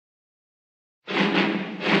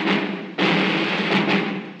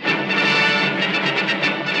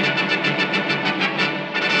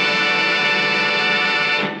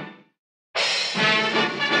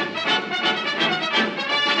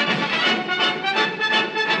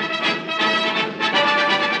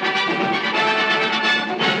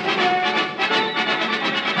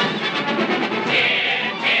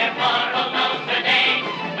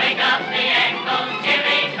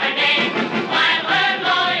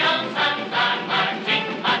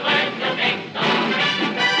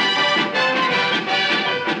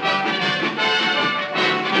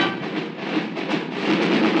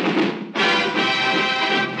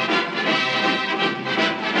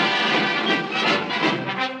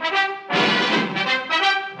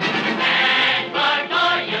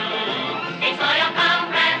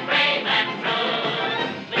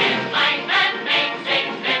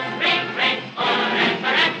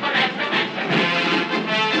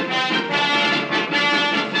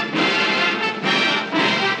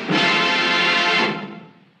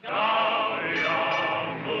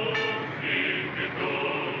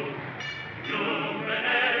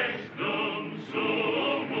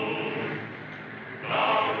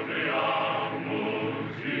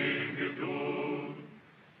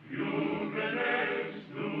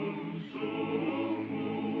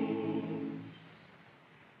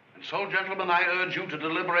So, gentlemen, I urge you to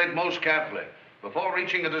deliberate most carefully before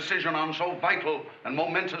reaching a decision on so vital and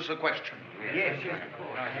momentous a question. Yes, of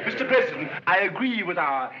course. Mr. President, I agree with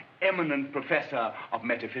our eminent professor of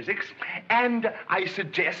metaphysics, and I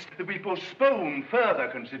suggest that we postpone further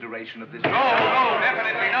consideration of this. No,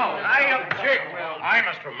 definitely no. I object. Well, I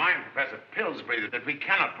must remind Professor Pillsbury that we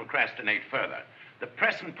cannot procrastinate further. The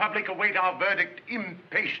press and public await our verdict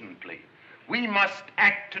impatiently. We must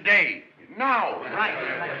act today, now. Right.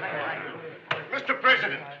 Mr.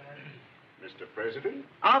 President. Mr. President,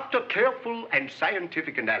 after careful and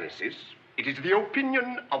scientific analysis, it is the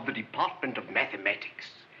opinion of the Department of Mathematics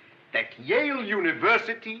that Yale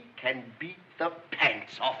University can beat the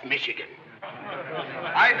pants off Michigan.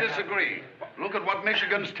 I disagree. Look at what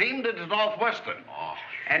Michigan's team did to Northwestern.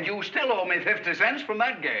 And you still owe me 50 cents from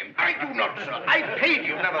that game. I do not, sir. I paid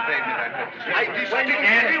you. Never paid me that 50 cents. I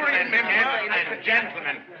distinctly remember. And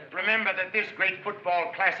gentlemen, remember that this great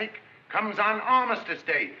football classic comes on Armistice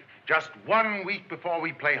Day, just 1 week before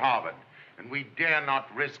we play Harvard. And we dare not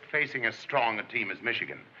risk facing as strong a team as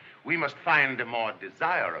Michigan. We must find a more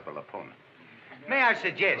desirable opponent. May I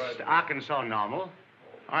suggest Arkansas Normal?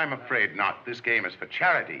 I'm afraid not. This game is for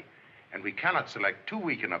charity. And we cannot select too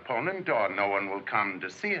weak an opponent, or no one will come to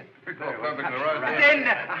see it. Then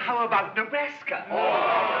how about Nebraska?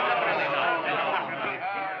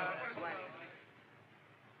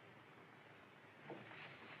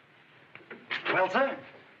 Well, sir?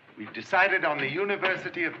 We've decided on the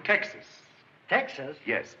University of Texas. Texas?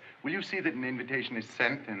 Yes. Will you see that an invitation is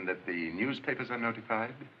sent and that the newspapers are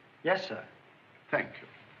notified? Yes, sir. Thank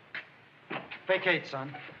you. Vacate,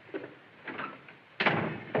 son.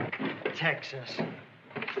 Texas.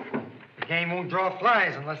 The game won't draw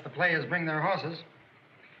flies unless the players bring their horses.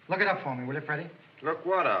 Look it up for me, will you, Freddie? Look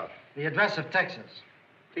what up? The address of Texas.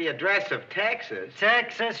 The address of Texas?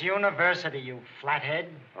 Texas University, you flathead.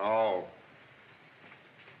 Oh.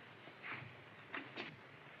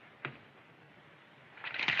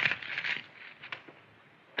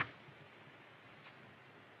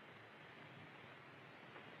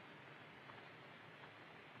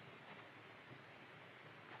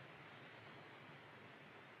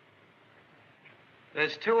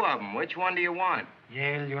 There's two of them. Which one do you want?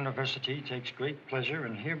 Yale University takes great pleasure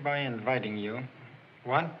in hereby inviting you.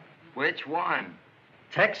 What? Which one?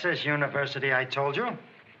 Texas University, I told you.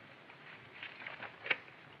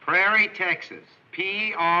 Prairie, Texas.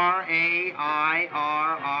 Prairi.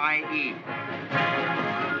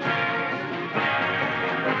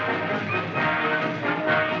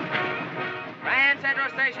 Grand Central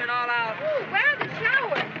Station all out. Ooh, where are the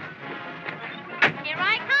showers? Here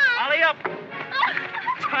I come. Ollie up.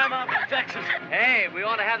 Time out, Texas. Hey, we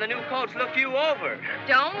ought to have the new coach look you over.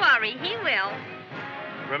 Don't worry, he will.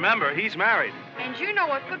 Remember, he's married. And you know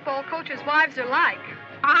what football coaches' wives are like.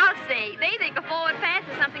 I'll say, they think a forward pass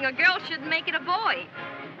is something a girl shouldn't make it a boy.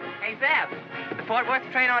 Hey, Bev, the Fort Worth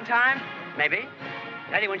train on time? Maybe.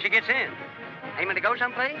 Daddy, when she gets in. Aiming to go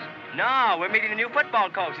someplace? No, we're meeting the new football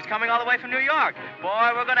coach. He's coming all the way from New York.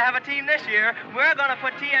 Boy, we're going to have a team this year. We're going to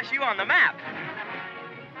put TSU on the map.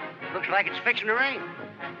 Looks like it's fixing to rain.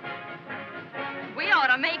 We ought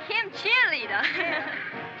to make him cheerleader.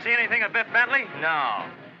 See anything of Biff Bentley? No.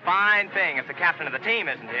 Fine thing if the captain of the team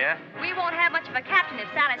isn't here. We won't have much of a captain if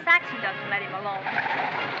Sally Saxon doesn't let him alone.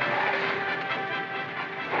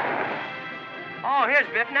 Oh, here's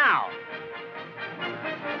Biff now.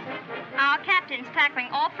 Our captain's tackling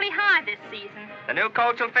awfully high this season. The new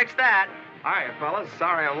coach will fix that. Hiya, fellas.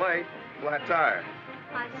 Sorry I'm late. Flat tire.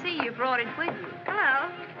 I see you brought it with you.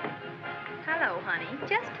 Hello. Hello, honey.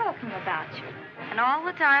 Just talking about you. And all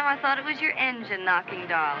the time I thought it was your engine knocking,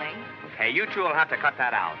 darling. Hey, you two will have to cut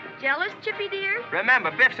that out. Jealous, Chippy dear?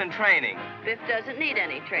 Remember, Biff's in training. Biff doesn't need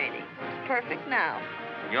any training. He's perfect now.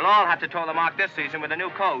 You'll all have to toe the mark this season with a new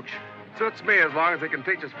coach. Suits me as long as he can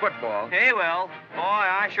teach us football. He will. Boy,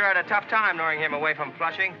 I sure had a tough time luring him away from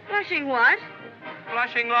Flushing. Flushing what?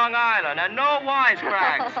 Flushing, Long Island, and no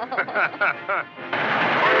wisecracks.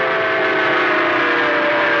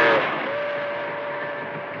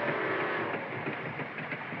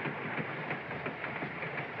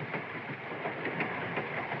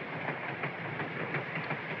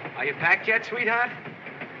 Are you packed yet, sweetheart?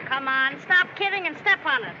 Come on, stop kidding and step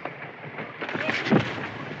on it.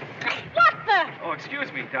 What the? Oh,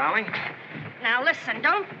 excuse me, darling. Now listen,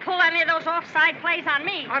 don't pull any of those offside plays on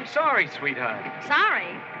me. I'm sorry, sweetheart. Sorry?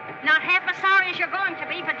 Not half as sorry as you're going to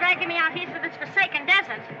be for dragging me out here to this forsaken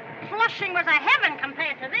desert. Flushing was a heaven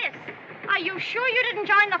compared to this. Are you sure you didn't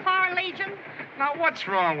join the Foreign Legion? Now, what's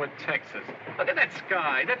wrong with Texas? Look at that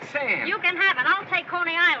sky, that sand. You can have it. I'll take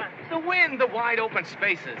Coney Island. The wind, the wide open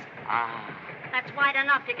spaces. Ah, That's wide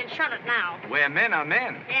enough. You can shut it now. We're men are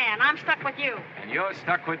men. Yeah, and I'm stuck with you. And you're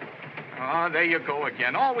stuck with... Oh, there you go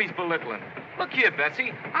again. Always belittling. Look here,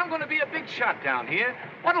 Bessie. I'm going to be a big shot down here.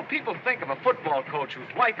 What'll people think of a football coach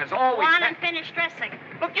whose wife has always... Go on and finish dressing.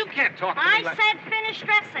 Look, you can't talk to me I like... said finish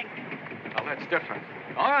dressing. Oh, that's different.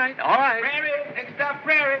 All right, all right. Prairie, next up,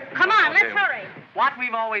 Prairie. Come on, let's dear. hurry. What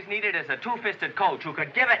we've always needed is a two-fisted coach who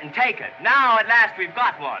could give it and take it. Now, at last, we've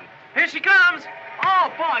got one. Here she comes.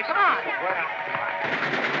 Oh, boy, come on.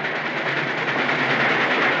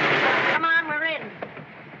 Come on, we're in.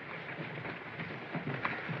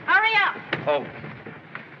 Hurry up. Oh.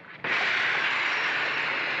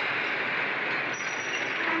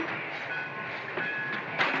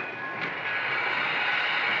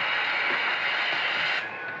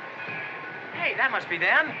 Hey, that must be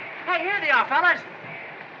them. Hey, here they are, fellas.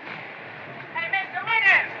 Hey, Mr.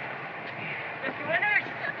 Winters! Mr. Winters?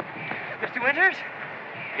 Mr. Winters?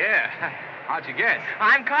 Yeah. How'd you guess?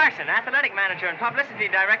 I'm Carson, athletic manager and publicity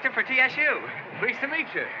director for TSU. Pleased to meet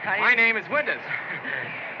you. Hi. My name is Winters.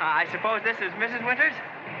 I suppose this is Mrs. Winters?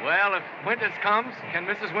 Well, if Winters comes, can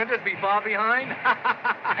Mrs. Winters be far behind?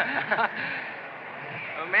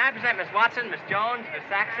 May I present Miss Watson, Miss Jones, Miss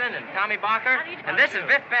Saxon, and Tommy Barker? How do you do? And this is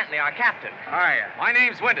Biff Bentley, our captain. Hi, my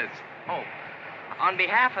name's Winters. Oh. On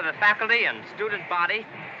behalf of the faculty and student body,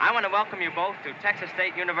 I want to welcome you both to Texas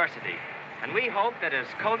State University. And we hope that as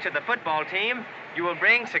coach of the football team, you will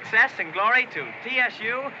bring success and glory to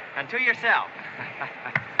TSU and to yourself.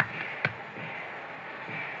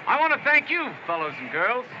 I want to thank you, fellows and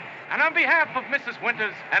girls. And on behalf of Mrs.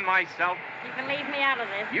 Winters and myself, You can leave me out of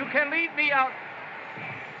this. you can leave me out.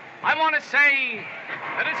 I want to say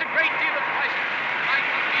that it's a great deal of pleasure that I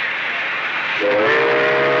come here.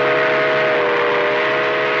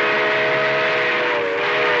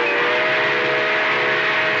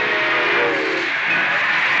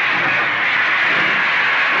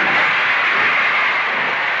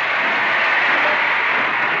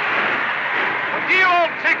 For dear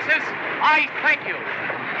old Texas, I thank you.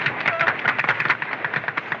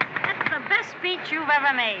 That's the best speech you've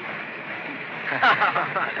ever made.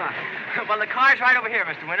 Well, the car's right over here,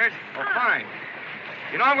 Mr. Winters. Oh, fine.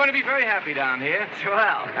 You know, I'm going to be very happy down here.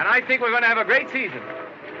 Swell. And I think we're going to have a great season.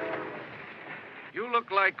 You look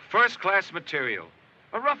like first-class material.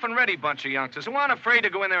 A rough and ready bunch of youngsters who aren't afraid to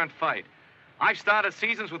go in there and fight. I've started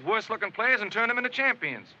seasons with worse-looking players and turned them into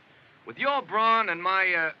champions. With your brawn and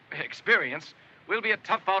my experience, we'll be a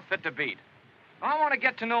tough outfit to beat. I want to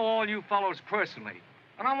get to know all you fellows personally.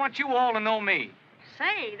 And I want you all to know me.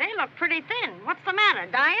 Say, they look pretty thin. What's the matter,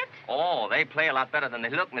 diet? Oh, they play a lot better than they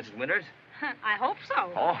look, Mrs. Winters. I hope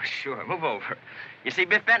so. Oh, sure. Move over. You see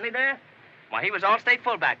Biff Bentley there? Why, he was all-state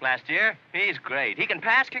fullback last year. He's great. He can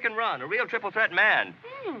pass, kick, and run. A real triple-threat man.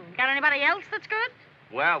 Got anybody else that's good?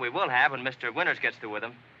 Well, we will have when Mr. Winters gets through with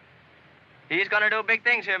him. He's going to do big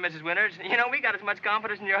things here, Mrs. Winters. You know, we got as much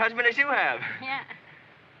confidence in your husband as you have. Yeah.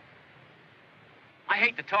 I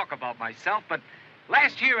hate to talk about myself, but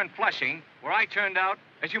last year in Flushing, where I turned out,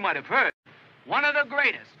 as you might have heard, one of the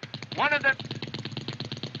greatest. One of the...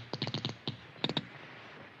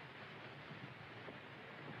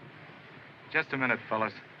 Just a minute,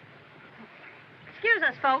 fellas. Excuse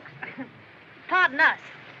us, folks. Pardon us.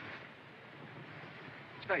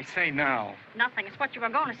 What did I say now? Nothing. It's what you were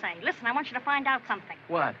going to say. Listen, I want you to find out something.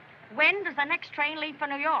 What? When does the next train leave for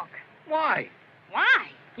New York? Why? Why?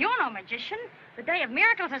 You're no magician. The day of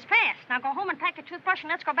miracles has passed. Now go home and pack your toothbrush and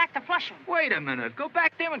let's go back to Flushing. Wait a minute. Go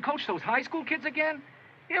back there and coach those high school kids again?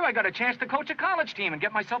 Here I got a chance to coach a college team and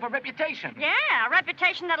get myself a reputation. Yeah, a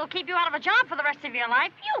reputation that'll keep you out of a job for the rest of your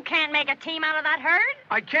life. You can't make a team out of that herd.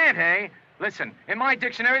 I can't, eh? Listen, in my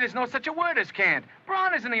dictionary, there's no such a word as can't.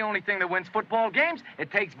 Brawn isn't the only thing that wins football games. It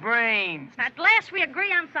takes brains. At last we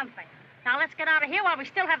agree on something. Now let's get out of here while we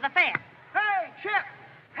still have the fare. Hey, Chip!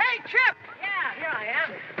 Hey, Chip! Yeah, here I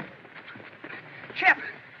am. Chip,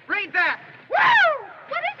 read that. Woo!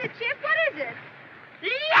 What is it, Chip? What is it?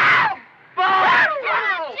 Yeah!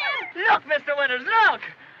 Whoa! Look, Mr. Winters, look!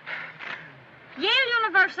 Yale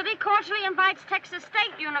University cordially invites Texas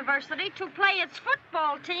State University to play its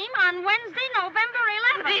football team on Wednesday, November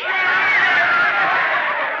 11th.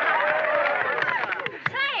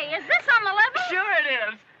 Say, is this on the level? Sure it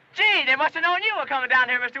is. Gee, they must have known you were coming down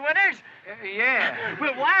here, Mr. Winters. Yeah.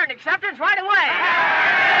 We'll wire an acceptance right away.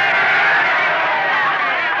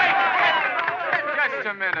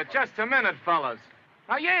 Just a minute, fellas.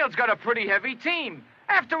 Now, Yale's got a pretty heavy team.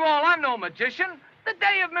 After all, I'm no magician. The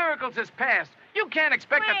day of miracles has passed. You can't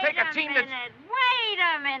expect to take a team that's... Wait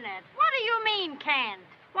a minute. What do you mean, can't?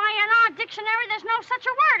 Why, in our dictionary, there's no such a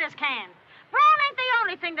word as can't. Brawn ain't the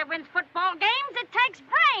only thing that wins football games. It takes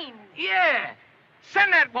brains. Yeah.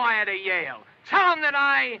 Send that wire to Yale. Tell him that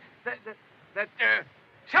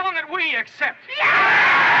tell him that we accept.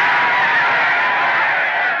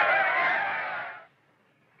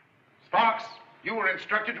 Sparks, you were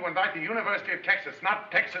instructed to invite the University of Texas,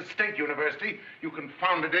 not Texas State University, you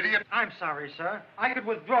confounded idiot. I'm sorry, sir. I could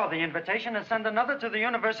withdraw the invitation and send another to the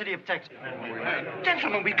University of Texas.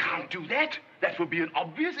 Gentlemen, we can't do that. That would be an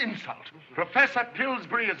obvious insult. Professor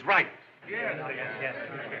Pillsbury is right.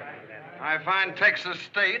 I find Texas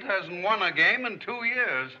State hasn't won a game in 2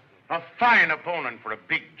 years. A fine opponent for a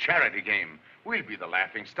big charity game. We'll be the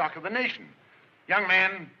laughing stock of the nation. Young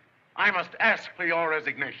man, I must ask for your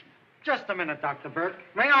resignation. Just a minute, Dr. Burke.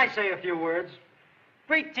 May I say a few words?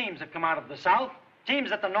 Great teams have come out of the South, teams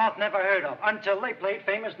that the North never heard of until they played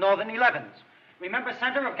famous Northern 11s. Remember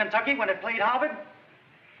Center of Kentucky when it played Harvard?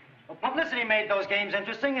 Well, publicity made those games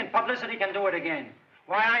interesting, and publicity can do it again.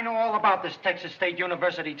 Why, I know all about this Texas State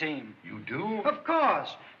University team. You do? Of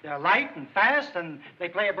course. They're light and fast, and they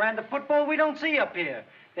play a brand of football we don't see up here.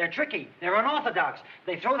 They're tricky. They're unorthodox.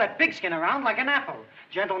 They throw that pigskin around like an apple.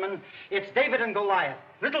 Gentlemen, it's David and Goliath.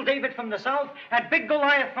 Little David from the South and big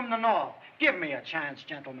Goliath from the North. Give me a chance,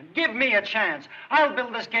 gentlemen. Give me a chance. I'll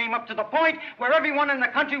build this game up to the point where everyone in the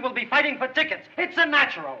country will be fighting for tickets. It's a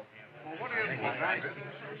natural.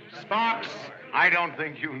 Sparks, I don't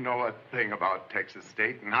think you know a thing about Texas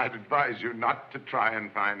State, and I'd advise you not to try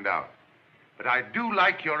and find out. But I do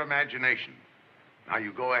like your imagination. Now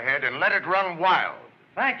you go ahead and let it run wild.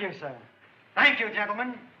 Thank you, sir. Thank you,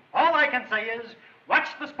 gentlemen. All I can say is, watch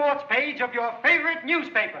the sports page of your favorite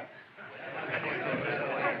newspaper.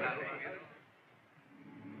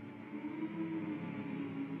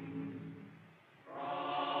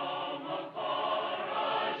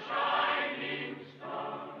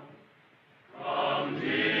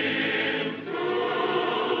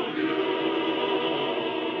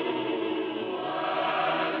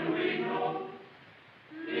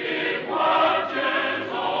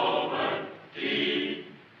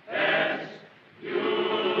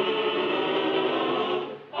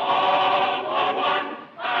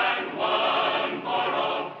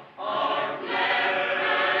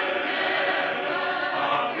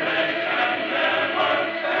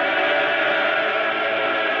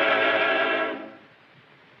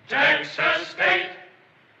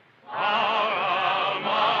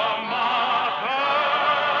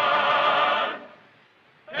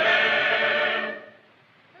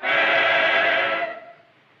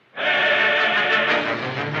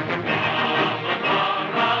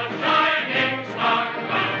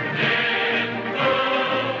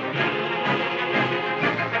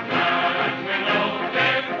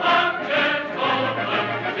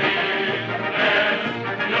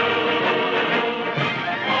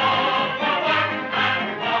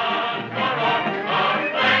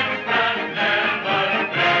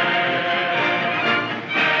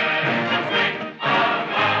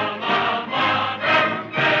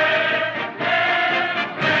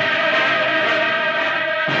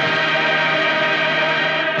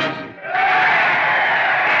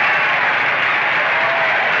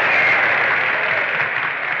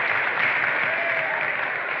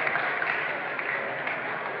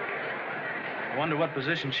 What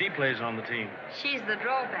position she plays on the team? She's the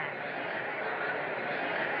drawback.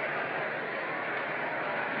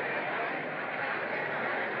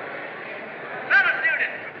 Fellow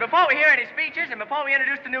students, before we hear any speeches and before we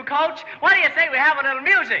introduce the new coach, what do you say we have a little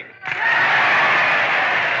music?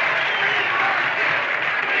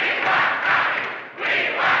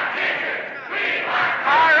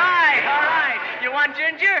 All right. You want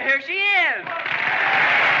Ginger? Here she is.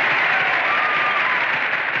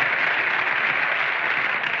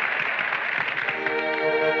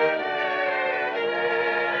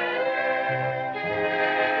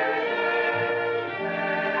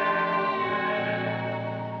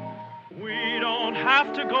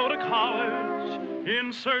 To go to college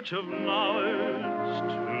in search of knowledge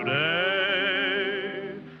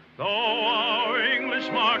today. Though our English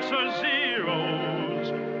marks are zeros,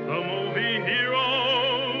 the movie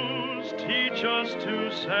heroes teach us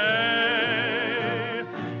to say,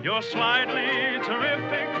 you're slightly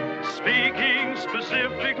terrific, speaking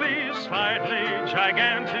specifically, slightly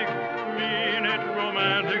gigantic, mean it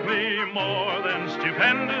romantically, more than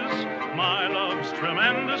stupendous, my love's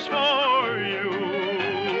tremendous for you.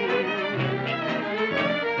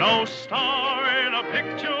 No star in a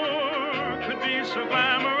picture could be so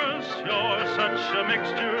glamorous. You're such a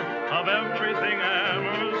mixture of everything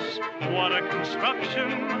amorous. What a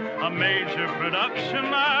construction, a major production,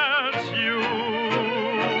 that's you.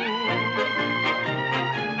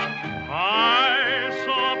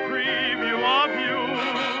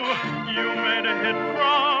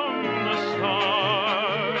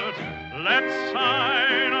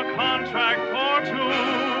 track for two.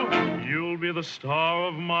 You'll be the star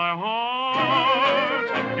of my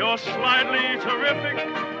heart. You're slightly terrific,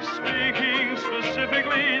 speaking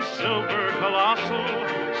specifically, silver colossal.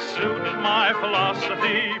 Suited my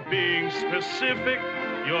philosophy, being specific.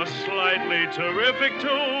 You're slightly terrific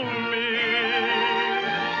to me.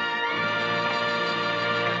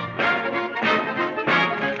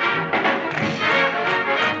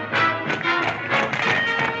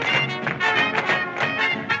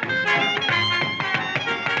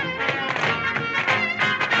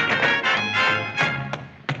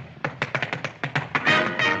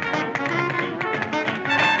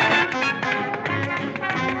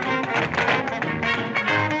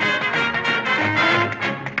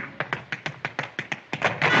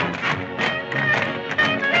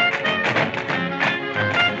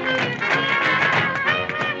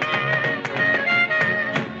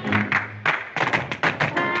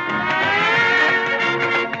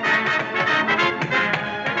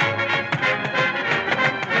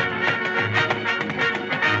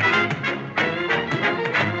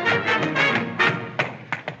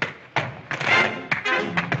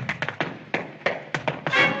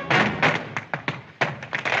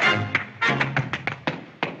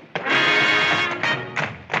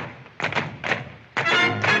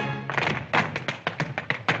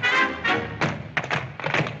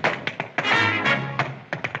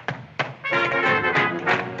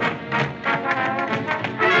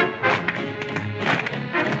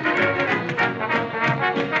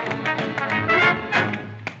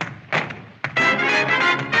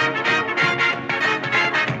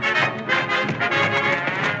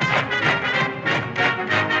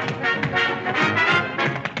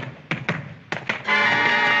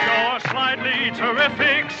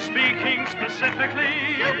 Terrific, speaking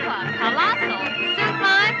specifically. Super, colossal, suit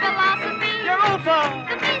my philosophy. Europa,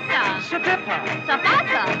 Sabisa, Sapipa,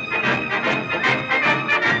 Sabasa.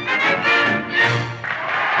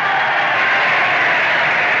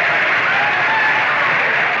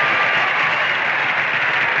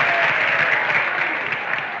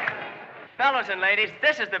 Fellows and ladies,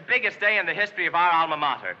 this is the biggest day in the history of our alma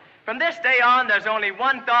mater. From this day on, there's only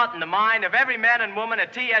one thought in the mind of every man and woman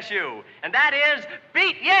at TSU, and that is,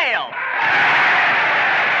 beat Yale!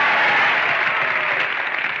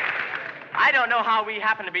 I don't know how we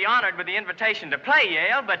happen to be honored with the invitation to play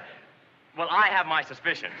Yale, but, well, I have my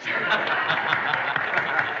suspicions.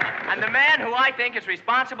 And the man who I think is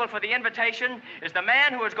responsible for the invitation is the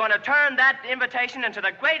man who is going to turn that invitation into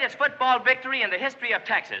the greatest football victory in the history of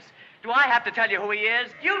Texas. Do I have to tell you who he is?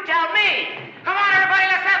 You tell me! Come on, everybody,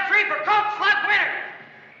 let's have three for Coach Slug winner!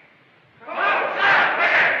 Coach Slug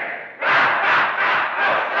winner!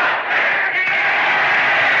 Coach Slug winner!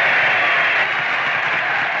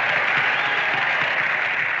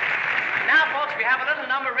 Now, folks, we have a little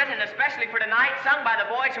number written especially for tonight, sung by the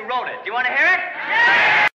boys who wrote it. Do you want to hear it?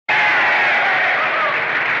 Yeah!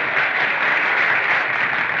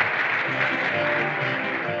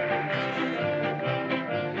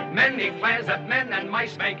 Many plans that men and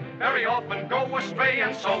mice make very often go astray,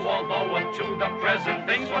 and so although up to the present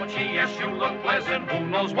things what TSU look pleasant, who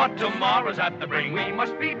knows what tomorrow's at the bring. We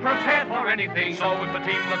must be prepared for anything. So if the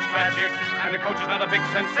team looks tragic and the coach is not a big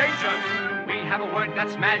sensation, we have a word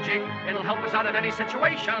that's magic. It'll help us out in any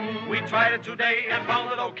situation. We tried it today and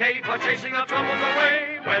found it okay for chasing our troubles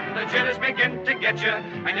away. When the jitters begin to get you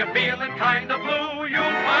and you're feeling kind of blue,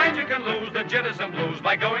 you'll find you can lose the jitters and blues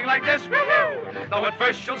by going like this. Woo-hoo! Though at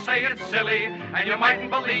first you'll say it's silly and you mightn't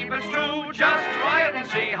believe it's true, just try it and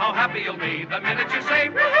see how happy you'll be the minute you say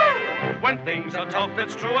woo-hoo! When things are tough,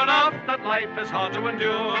 it's true enough that life is hard to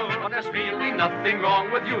endure, but there's really nothing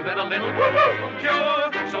wrong with you that a little woo-hoo will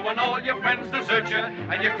cure. So when all your friends desert you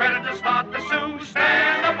and your creditors start to sue,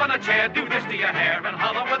 stand up on a chair, do this to your hair and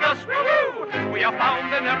holler with us, woo-hoo! We are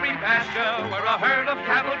found in every pasture where a herd of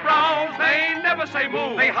cattle browse. They never say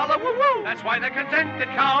moo, they holler woo-woo. That's why they're contented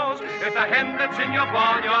cows. If the hen that's in your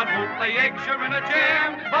barnyard won't lay eggs, you're in a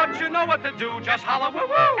jam. But you know what to do, just holler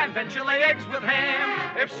woo-woo, and then you lay eggs with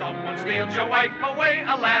ham. If someone steals your wife away,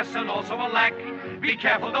 alas, and also alack, be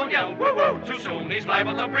careful, don't yell woo-woo too soon. He's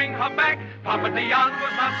liable to bring her back. Papa Dion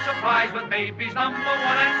was not surprised with babies number 1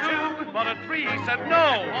 and 2. But at 3 he said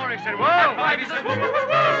no. 4 he said whoa. At 5 he said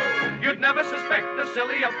woo-woo-woo-woo. You'd never suspect the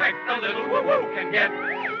silly effect a little woo-woo can get.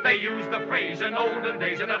 They used the phrase in olden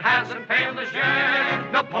days and it hasn't failed us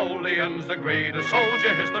yet. Napoleon's the greatest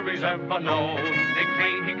soldier history's ever known. They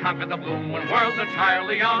claim he conquered the blooming world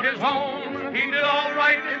entirely on his own. He did all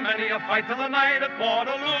right in many a fight till the night at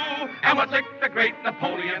Waterloo. And what licked the great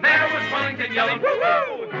Napoleon there was Wellington yelling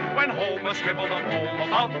woo-woo. when Homer scribbled a poem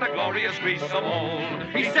about the glorious Greece of old.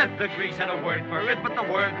 He said the Greeks had a word for it, but the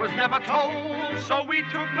word was never told. So we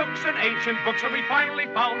took looks in ancient books and we finally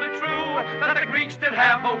found it true that the Greeks did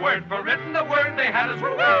have a word for it, and the word they had is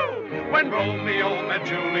woo-woo. When Romeo met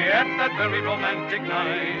Juliet that very romantic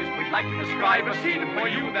night, we'd like to describe a scene for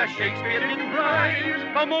you that Shakespeare didn't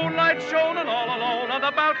write. The moonlight shone and all alone on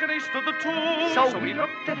the balcony stood the two. So we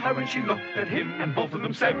looked at her and she looked at him and both of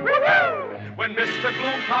them said woo-woo. When Mr.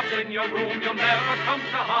 Gloom pops in your room, you'll never come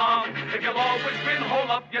to harm if you'll always grin, hold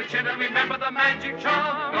up your chin and remember the magic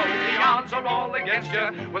charm. Oh, the odds are all against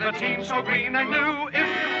you with a team so green and new. If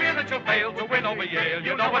you fear that you'll fail to win over Yale,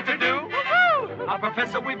 you know what to do. Woo-hoo! Our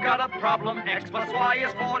professor, we've got a problem. X plus Y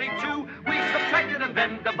is 42. We subtracted and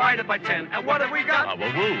then divided by 10. And what have we got?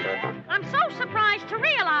 I'm so surprised to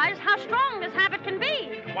realize how strong this habit can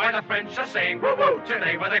be. Why, the French are saying woo-woo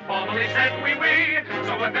today where they formerly said oui-oui.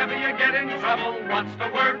 So if ever you get in trouble, what's the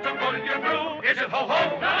word to pull you through? Is it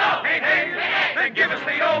ho-ho? No. Hey-hey? Then give us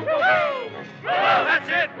the O. Woo-hoo! Woo-hoo! That's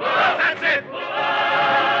it. Woo-hoo! That's it.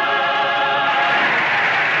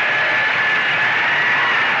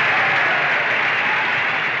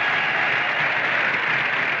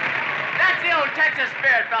 That's the old Texas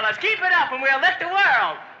spirit, fellas. Keep it up and we'll lift the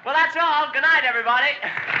world. Well, that's all. Good night, everybody.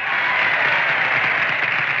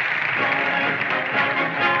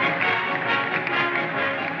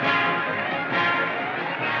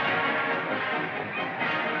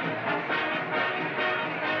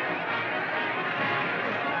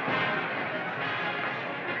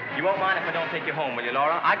 You won't mind if I don't take you home, will you,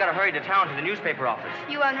 Laura? I gotta hurry to town to the newspaper office.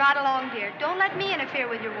 You run right along, dear. Don't let me interfere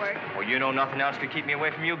with your work. Oh, you know nothing else could keep me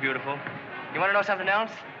away from you, beautiful. You want to know something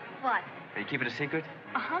else? What? Will you keep it a secret?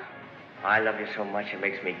 Uh-huh. I love you so much, it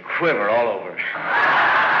makes me quiver all over.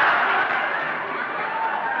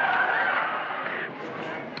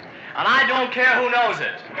 And I don't care who knows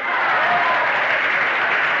it.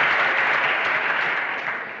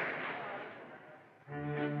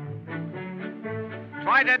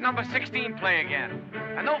 Try that number 16 play again.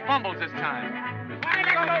 And no fumbles this time.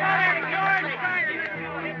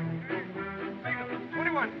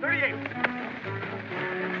 21, 38.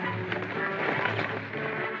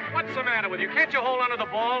 What's the matter with you? Can't you hold onto the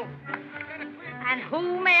ball? And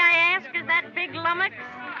who, may I ask, is that big lummox?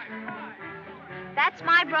 That's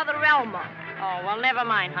my brother Elmer. Oh, well, never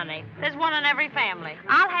mind, honey. There's one in every family.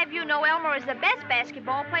 I'll have you know Elmer is the best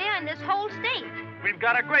basketball player in this whole state. We've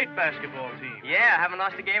got a great basketball team. Yeah, haven't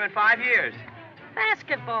lost a game in 5 years.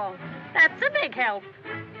 Basketball. That's a big help.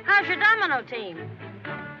 How's your domino team?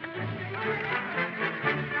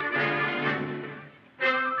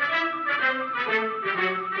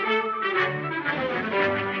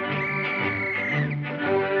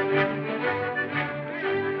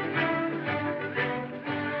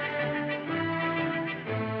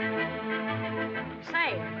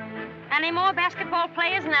 Say, any more basketball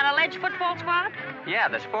players in that alleged football squad? Yeah,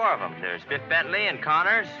 there's 4 of them. There's Biff Bentley and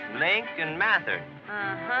Connors, Link, and Mather.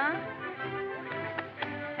 Uh-huh.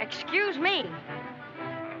 Excuse me.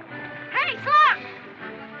 Hey, Slug!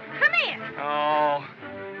 Come here. Oh,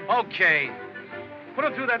 okay. Put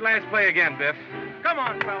him through that last play again, Biff. Come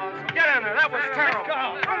on, fellas. Get in there. That was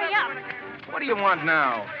terrible. Hurry up. What do you want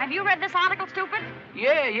now? Have you read this article, stupid?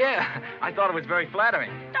 Yeah. I thought it was very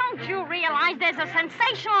flattering. Don't you realize there's a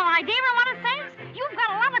sensational idea in what it says? You've got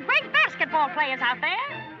a lot of great basketball players out there.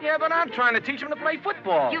 Yeah, but I'm trying to teach them to play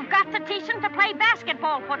football. You've got to teach them to play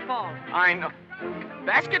basketball football. I know.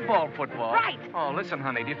 Basketball football? Right. Oh, listen,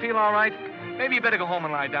 honey, do you feel all right? Maybe you better go home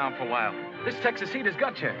and lie down for a while. This Texas heat has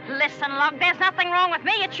got you. Listen, Lug, there's nothing wrong with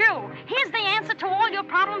me. It's you. Here's the answer to all your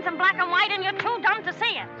problems in black and white, and you're too dumb to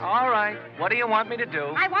see it. All right. What do you want me to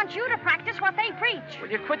do? I want you to practice what they preach. Will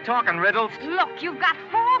you quit talking riddles? Look, you've got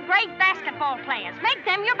 4 great basketball players. Make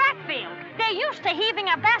them your backfield. They're used to heaving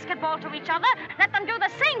a basketball to each other. Let them do the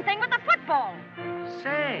same thing with the football.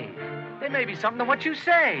 Say, there may be something to what you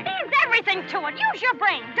say. There's everything to it. Use your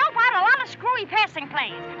brain. Dope out a lot of screwy passing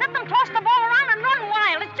plays. Let them toss the ball around and run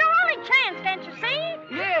wild. It's your only chance, can't you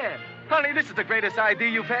see? Yeah. Honey, this is the greatest idea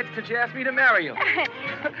you've had since you asked me to marry you.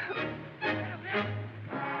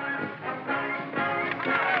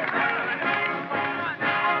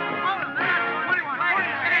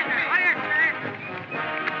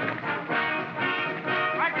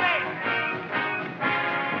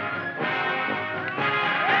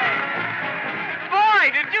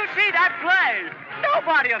 Did you see that play?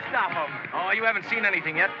 Nobody will stop him. Oh, you haven't seen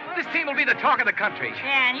anything yet. This team will be the talk of the country.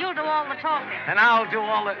 Yeah, and you'll do all the talking. And I'll do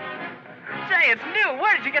all the... Say, it's new.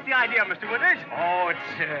 Where did you get the idea, Mr. Winters? Oh,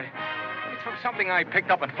 it's from something I picked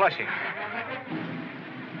up in Flushing.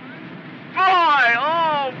 Boy,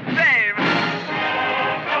 oh, babe.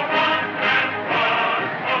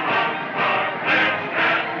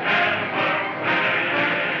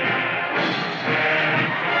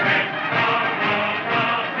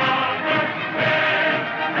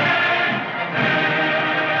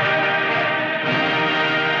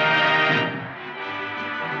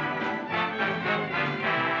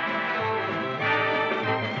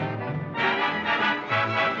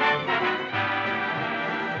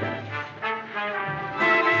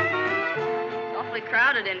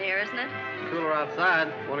 crowded in here, isn't it? Cooler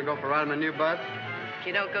outside. Want to go for a ride in my new bus? If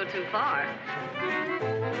you don't go too far.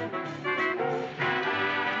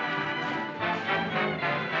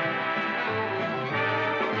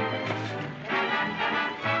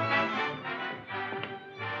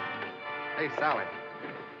 Hey, Sally.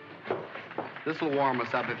 This'll warm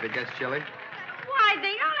us up if it gets chilly. Why,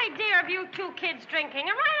 the idea of you two kids drinking, and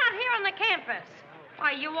right out here on the campus.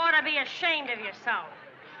 Why, you ought to be ashamed of yourself.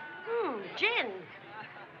 Gin.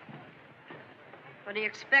 What do you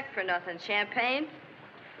expect for nothing? Champagne?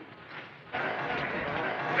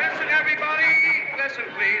 Listen, everybody. Listen,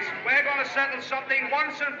 please. We're going to settle something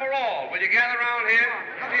once and for all. Will you gather around here?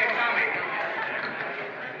 Come here, Tommy.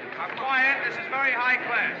 Now, quiet. This is very high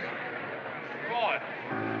class. Forward.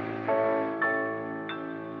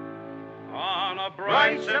 On a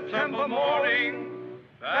bright September morning,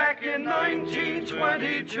 back in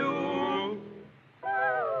 1922,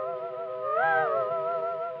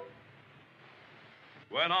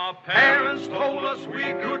 when our parents told us we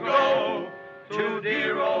could go to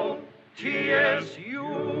dear old TSU.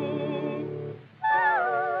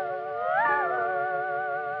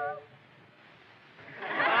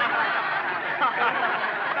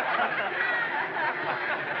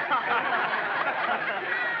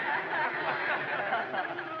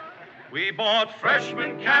 We bought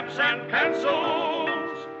freshman caps and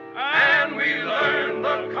pencils, and we learned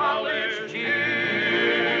the college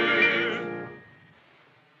years.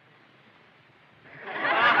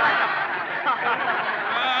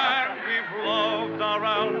 And we've loved our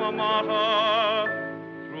alma mater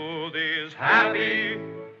through these happy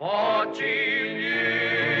 14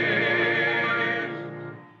 years.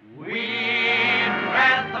 We'd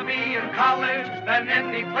rather be in college than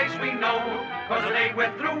any place we know, 'cause the day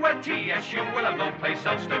we're through at TSU, we'll have no place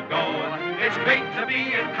else to go. It's great to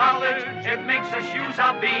be in college. It makes us use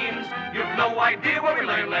our beans. You've no idea what we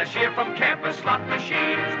learned last year from campus slot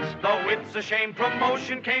machines. Though it's a shame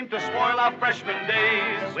promotion came to spoil our freshman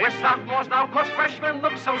days. We're sophomores now 'cause freshmen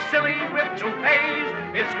look so silly with toupees.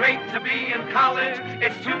 It's great to be in college.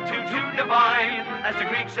 It's too divine. As the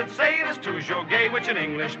Greeks would say, it is toujours gay, which in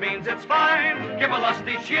English means it's fine. Give a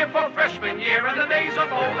lusty cheer for freshman year and the days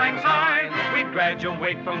of old lang syne. We'd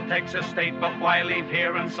graduate from Texas State, but why leave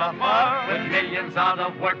here and suffer? With millions out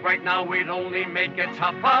of work right now, we'd only make it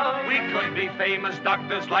tougher. We could be famous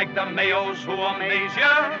doctors like the Mayos who amaze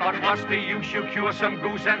ya. But what's the use? You cure some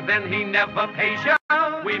goose and then he never pays ya.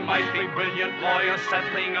 We might be brilliant lawyers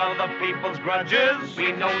settling other people's grudges.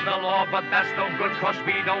 We know the law, but that's no good 'cause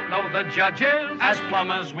we don't know the judges. As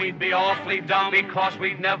plumbers, we'd be awfully dumb because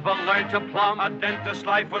we'd never learned to plumb. A dentist's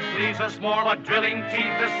life would please us more, but drilling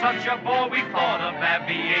teeth is such a bore. We thought of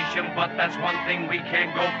aviation, but that's one thing we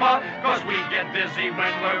can't go for, 'cause we get dizzy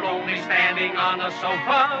when we're only standing on a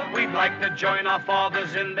sofa. We'd like to join our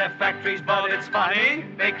fathers in their factories, but it's funny.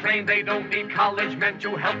 They claim they don't need college meant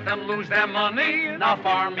to help them lose their money. Now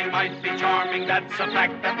farming might be charming, that's a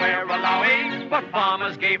fact that we're allowing. But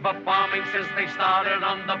farmers gave up farming since they started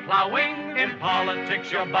on the plowing. In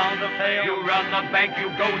politics, you're bound to fail. You run the bank, you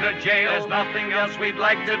go to jail. There's nothing else we'd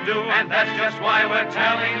like to do, and that's just why we're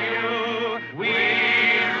telling you.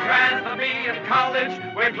 We'd rather be in college.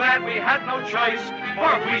 We're glad we had no choice.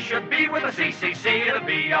 For if we should be with the CCC, it'll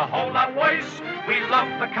be a whole lot worse. We love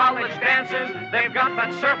the college dances. They've got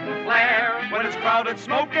that certain flair. When it's crowded,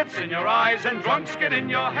 smoke gets in your eyes and drunks get in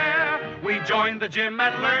your hair. We join the gym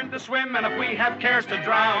and learn to swim, and if we have cares to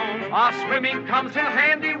drown, our swimming comes in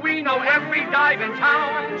handy. We know every dive in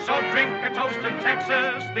town. So drink a toast in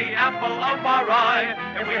Texas, the apple of our eye.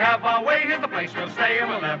 If we have our way, here's the place we'll stay, and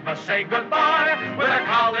we'll never say goodbye. With a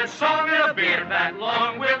college song and a beard that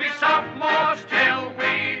long, we'll be sophomores till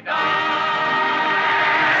we die.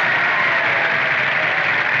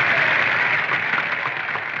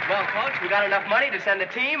 Well, Coach, we got enough money to send the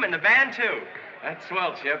team and the band, too. That's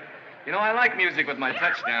swell, Chip. You know, I like music with my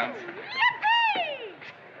touchdowns.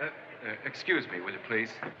 Yippee! Excuse me, will you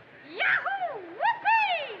please? Yahoo!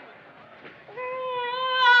 Whoopee!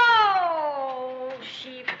 Oh,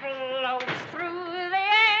 she floats through the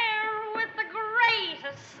air with the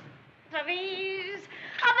greatest of ease.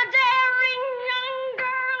 Of the daring young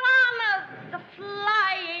girl on the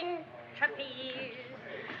flying trapeze.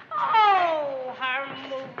 Oh, her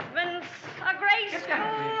movements are graceful.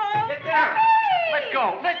 Get down.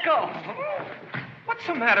 Let go. What's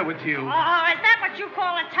the matter with you? Oh, is that what you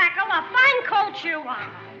call a tackle? A fine coach you are.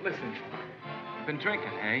 Listen, you've been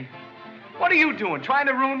drinking, eh? What are you doing? Trying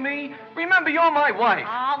to ruin me? Remember, you're my wife.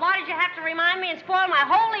 Oh, why did you have to remind me and spoil my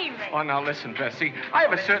whole evening? Oh, now listen, Bessie. I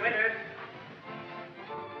have a certain...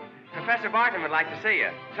 Professor Barton would like to see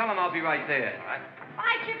you. Tell him I'll be right there.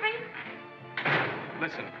 Bye, Chippy.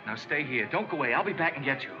 Listen, now stay here. Don't go away. I'll be back and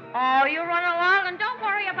get you. Oh, you run along and don't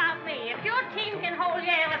worry about me. If your team can hold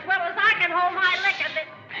Yale as well as I can hold my liquor, then...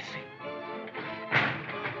 Bessie.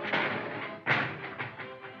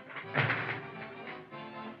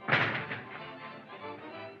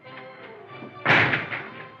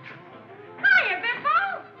 Hiya,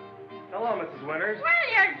 Biffo. Hello, Mrs. Winters. Well,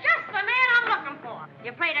 you're just the man I'm looking for.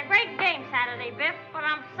 You played a great game Saturday, Biff, but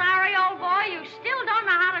I'm sorry, old boy, you still don't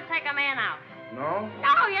know how to take a man out. No?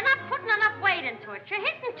 No, you're not putting enough weight into it. You're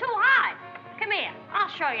hitting too hard. Come here. I'll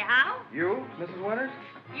show you how. You, Mrs. Winters?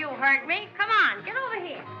 You heard me. Come on, get over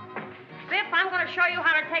here. Biff, I'm going to show you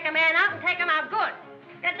how to take a man out and take him out good.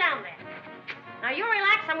 Get down there. Now, you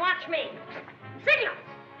relax and watch me. Signals.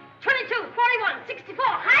 22, 41, 64.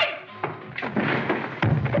 Height!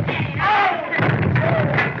 There you go.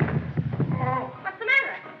 What's the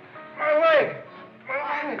matter? My leg. My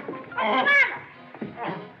leg. What's the matter?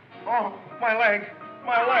 Oh, my leg.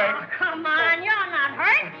 My leg. Oh, come on. You're not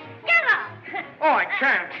hurt. Get up. Oh, I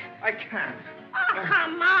can't. I can't. Oh,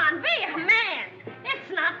 come on. Be a man. It's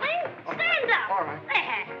nothing. Stand up. All right.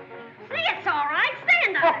 There. See, it's all right.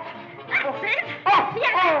 Stand up. That's it. Oh,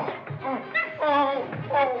 Yes. oh.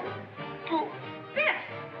 Biff.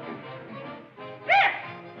 Biff.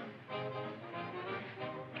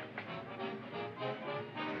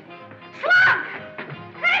 Slug.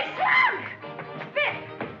 Hey, Slug. Biff.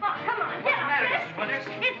 Oh, come on. Get up, Biff.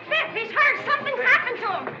 It's Biff. He's hurt. Something's happened to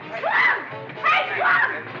him. Slug. Hey,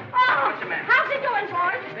 Slug. Oh, how's he doing,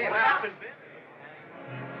 George?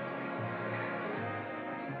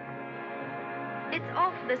 It's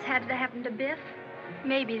awful this had to happen to Biff.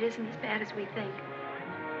 Maybe it isn't as bad as we think.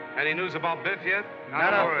 Any news about Biff yet?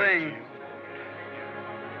 Not a thing.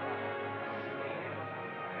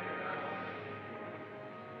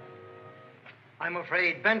 I'm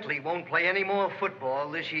afraid Bentley won't play any more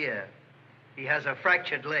football this year. He has a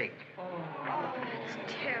fractured leg. Oh, that's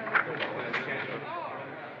terrible.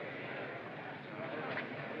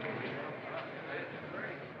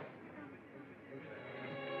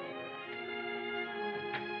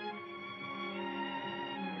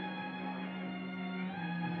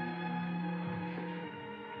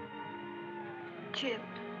 Chip.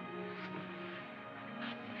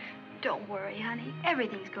 Don't worry, honey.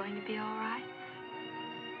 Everything's going to be all right.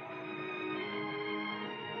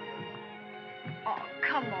 Oh,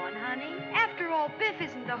 come on, honey. After all, Biff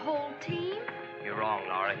isn't the whole team. You're wrong,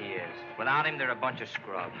 Laura. He is. Without him, they're a bunch of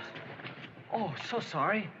scrubs. Oh, so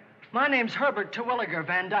sorry. My name's Herbert Terwilliger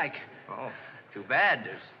Van Dyke. Oh, too bad.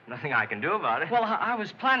 There's nothing I can do about it. Well, I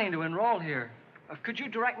was planning to enroll here. Could you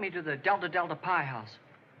direct me to the Delta Delta Pie House?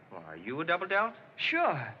 Well, are you a double delt?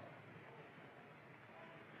 Sure.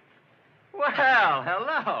 Well,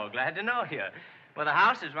 hello. Glad to know you. Well, the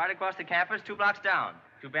house is right across the campus, 2 blocks down.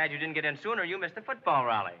 Too bad you didn't get in sooner. You missed the football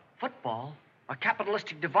rally. Football? A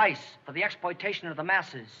capitalistic device for the exploitation of the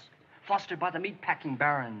masses, fostered by the meatpacking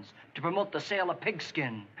barons to promote the sale of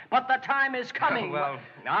pigskin. But the time is coming. Oh, well,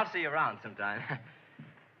 I'll see you around sometime.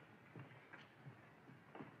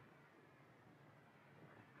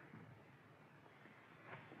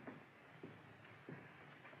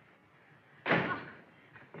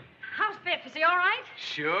 How's Biff? Is he all right?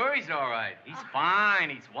 Sure, he's all right. He's fine.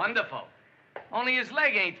 He's wonderful. Only his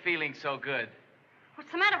leg ain't feeling so good. What's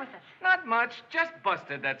the matter with it? Not much. Just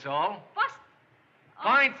busted, that's all. Bust?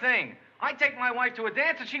 Fine thing. I take my wife to a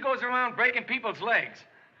dance and she goes around breaking people's legs.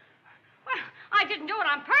 Well, I didn't do it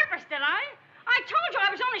on purpose, did I? I told you I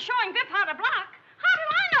was only showing Biff how to block. How do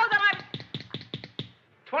I know that I'm...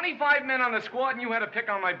 25 men on the squad and you had to pick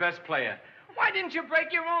on my best player. Why didn't you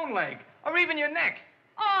break your own leg? Or even your neck?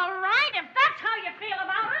 All right, if that's how you feel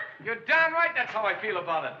about it. You're darn right that's how I feel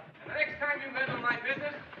about it. And the next time you meddle in my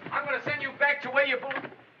business, I'm going to send you back to where you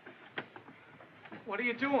belong. What are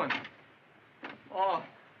you doing? Oh,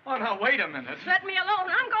 now, wait a minute. Let me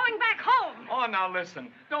alone. I'm going back home. Oh, now,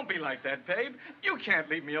 listen. Don't be like that, babe. You can't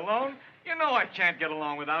leave me alone. You know I can't get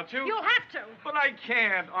along without you. You'll have to. But I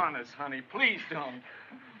can't. Honest, honey. Please don't.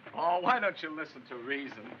 Oh, why don't you listen to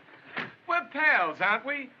reason? We're pals, aren't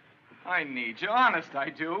we? I need you. Honest, I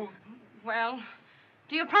do. Well,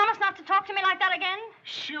 do you promise not to talk to me like that again?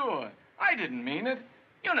 Sure. I didn't mean it.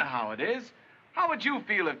 You know how it is. How would you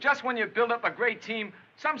feel if just when you build up a great team,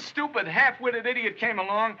 some stupid, half-witted idiot came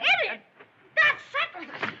along? Idiot? That settles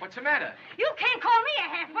it. What's the matter? You can't call me a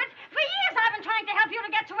half-wit. For years I've been trying to help you to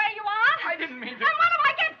get to where you are. I didn't mean to... Then what do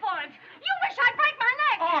I get for it? You wish I'd break my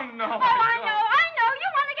neck. Oh, no. Oh, I know. You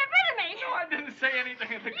want to get rid of me. No, I didn't say anything.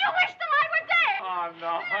 You wish that I were dead. Oh,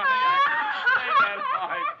 no, honey,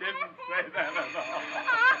 I didn't say that at all.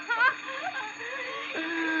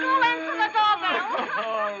 Go answer the doorbell.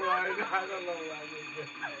 All right, I don't know what to do.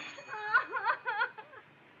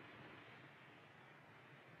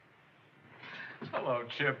 Hello,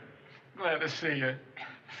 Chip. Glad to see you.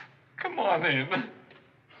 Come on in.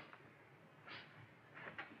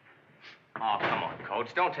 Oh, come on, Coach.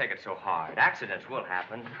 Don't take it so hard. Accidents will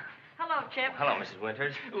happen. Hello, Chip. Hello, Mrs.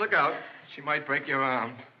 Winters. Look out. She might break your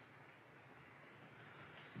arm.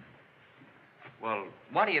 Well,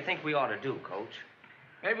 what do you think we ought to do, Coach?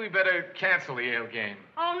 Maybe we better cancel the Yale game.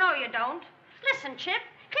 Oh, no, you don't. Listen, Chip,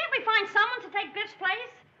 can't we find someone to take Biff's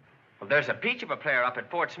place? Well, there's a peach of a player up at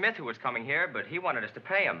Fort Smith who was coming here, but he wanted us to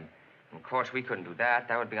pay him. And of course, we couldn't do that.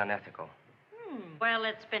 That would be unethical. Well,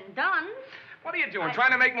 it's been done. What are you doing? Trying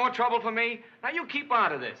to make more trouble for me? Now, you keep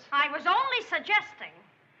out of this. I was only suggesting.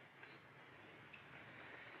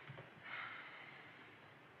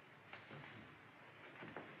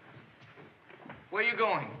 Where are you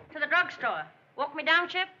going? To the drugstore. Walk me down,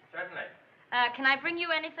 Chip? Certainly. Can I bring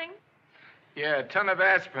you anything? Yeah, a ton of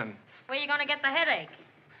aspirin. Where are you going to get the headache?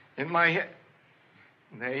 In my head.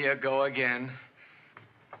 There you go again.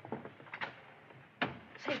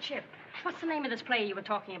 Say, Chip, what's the name of this player you were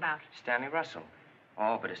talking about? Stanley Russell.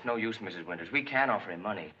 Oh, but it's no use, Mrs. Winters. We can't offer him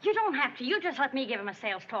money. You don't have to. You just let me give him a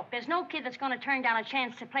sales talk. There's no kid that's going to turn down a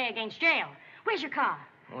chance to play against jail. Where's your car?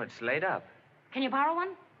 Oh, it's laid up. Can you borrow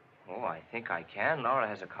one? Oh, I think I can. Laura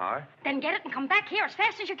has a car. Then get it and come back here as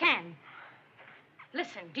fast as you can.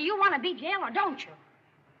 Listen, do you want to beat Yale or don't you?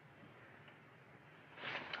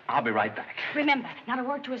 I'll be right back. Remember, not a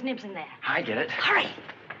word to his nibs in there. I get it. Hurry!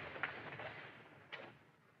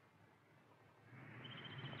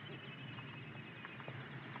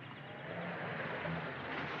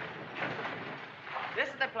 This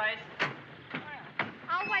is the place.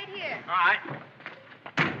 I'll wait here. All right.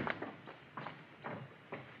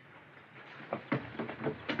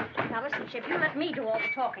 Now, listen, Chip, you let me do all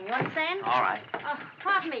the talking. You understand? All right.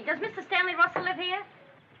 Pardon me. Does Mr. Stanley Russell live here?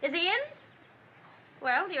 Is he in?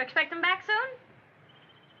 Well, do you expect him back soon?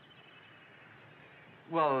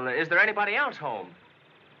 Well, is there anybody else home?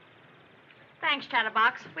 Thanks,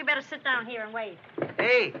 Chatterbox. We better sit down here and wait.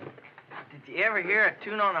 Hey, did you ever hear a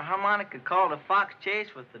tune on a harmonica called a fox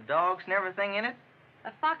chase with the dogs and everything in it?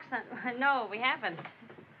 A fox? No, we haven't.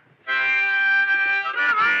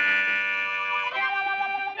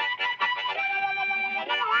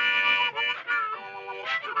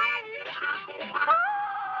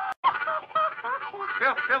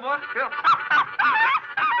 Phil, boy, Phil.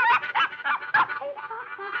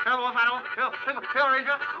 Phil, boy, Phil,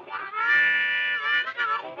 Ranger.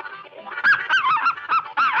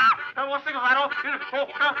 Phil, boy, single, Fido. Phil.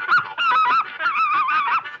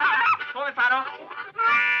 Hold it, Fido.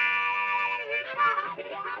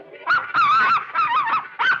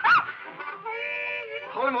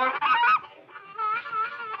 Hold him, boy.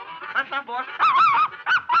 That's not, boy.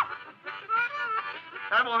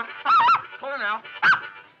 That boy. Hold him now.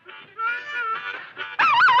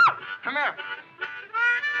 Come here.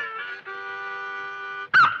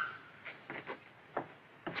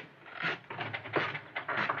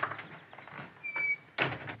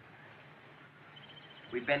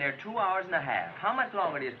 We've been here 2 hours and a half. How much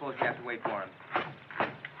longer do you suppose you have to wait for him?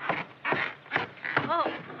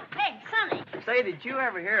 Oh, hey, Sonny. Say, did you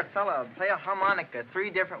ever hear a fella play a harmonica 3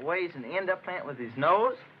 different ways and end up playing it with his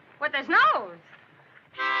nose? With his nose?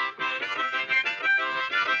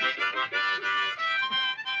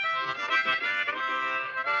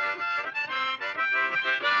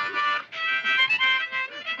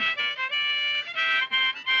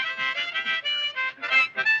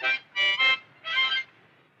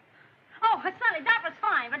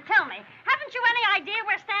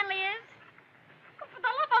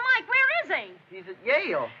 He's at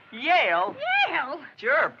Yale. Yale? Yale?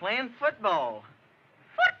 Sure, playing football.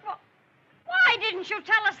 Football? Why didn't you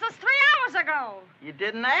tell us this 3 hours ago? You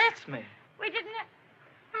didn't ask me. We didn't...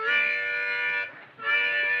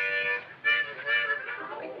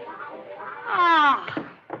 Ah.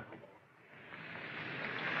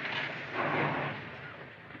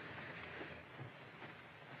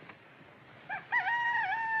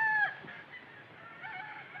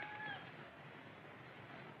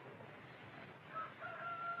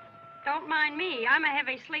 Don't mind me. I'm a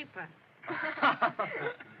heavy sleeper. Did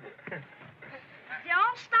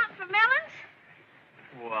y'all stop for melons?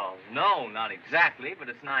 Well, no, not exactly, but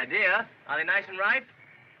it's an idea. Are they nice and ripe?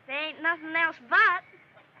 There ain't nothing else but.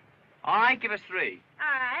 All right, give us 3.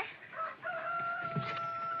 All right.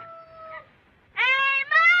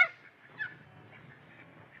 Amos!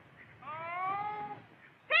 Oh,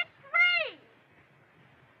 pick 3!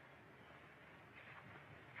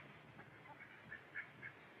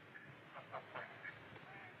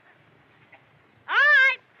 All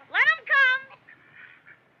right, let them come.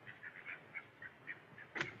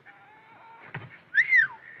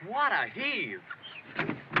 What a heave.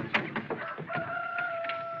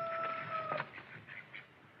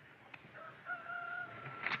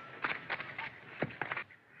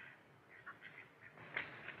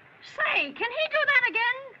 Say, can he do that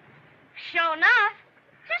again? Sure enough.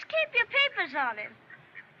 Just keep your peepers on him.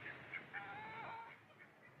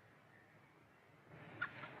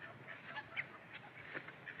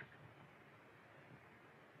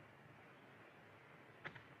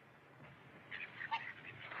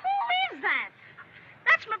 Who is that?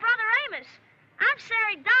 That's my brother Amos. I'm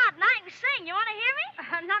Sairy Dodd, and I can sing. You want to hear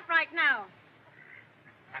me? Not right now.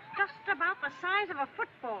 Just about the size of a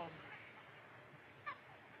football.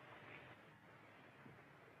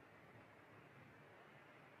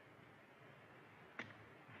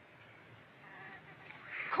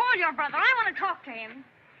 Call your brother. I want to talk to him.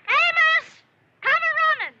 Amos! Come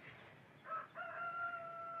a-running!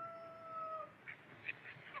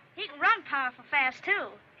 He can run powerful fast, too.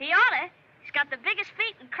 He oughta. He's got the biggest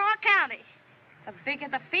feet in Clark County. The bigger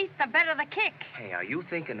the feet, the better the kick. Hey, are you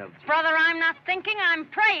thinking of... Brother, I'm not thinking, I'm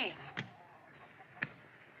praying.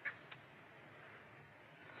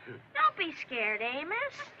 Don't be scared, Amos.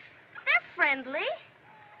 They're friendly.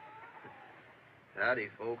 Howdy,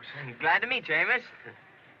 folks. Glad to meet you, Amos.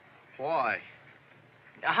 Why?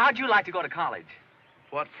 How'd you like to go to college?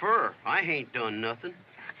 What for? I ain't done nothing.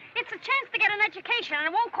 It's a chance to get an education, and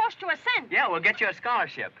it won't cost you a cent. Yeah, we'll get you a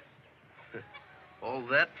scholarship. All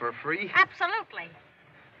that for free? Absolutely.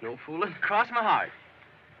 No fooling? Cross my heart.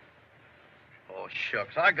 Oh,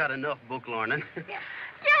 shucks. I got enough book learning. You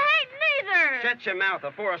ain't neither. Shut your mouth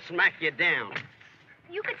before I smack you down.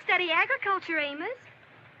 You could study agriculture, Amos.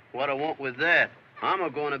 What I want with that? I'm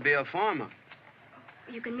going to be a farmer.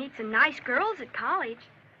 You can meet some nice girls at college.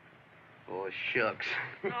 Oh, shucks.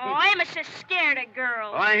 Oh, Amos is scared of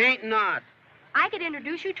girls. I ain't not. I could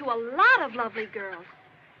introduce you to a lot of lovely girls.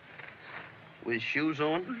 With shoes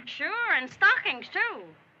on? Sure, and stockings, too.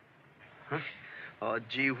 Huh? Oh,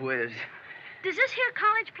 gee whiz. Does this here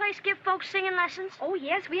college place give folks singing lessons? Oh,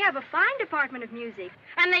 yes, we have a fine department of music.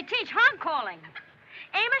 And they teach hog calling.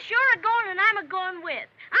 Amos, you're a-going and I'm a-going with.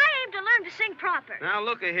 I aim to learn to sing proper. Now,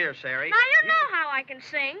 look here, Sairy. Now, you know how I can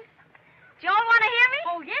sing. Do you all want to hear me?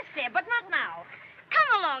 Oh, yes, dear, but not now.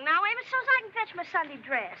 Come along now, Amos, so's I can fetch my Sunday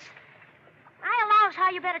dress. I allows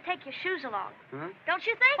how you better take your shoes along. Huh? Don't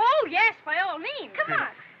you think? Oh, yes, by all means. Come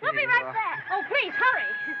on. We'll be right back. Oh, please, hurry.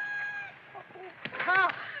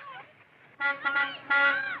 Oh.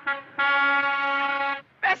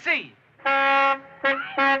 Bessie! Hey!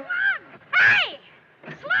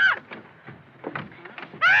 Slug!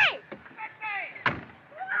 Hey!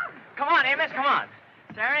 Come on, Amos, come on.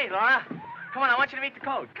 Sairy, Laura, come on, I want you to meet the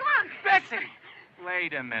coach. Come on. Bessie!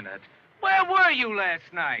 Wait a minute. Where were you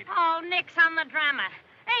last night? Oh, nix on the drama.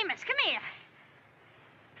 Amos, come here.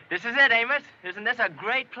 This is it, Amos. Isn't this a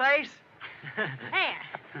great place? There.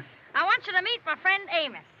 I want you to meet my friend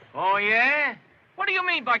Amos. Oh, yeah? What do you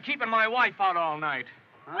mean by keeping my wife out all night?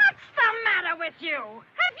 Huh? What's the matter with you?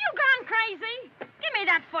 Have you gone crazy? Give me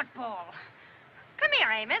that football. Come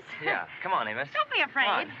here, Amos. Yeah, come on, Amos. Don't be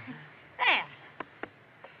afraid. There.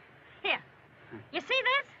 Here. You see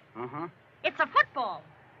this? Uh-huh. It's a football.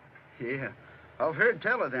 Yeah. I've heard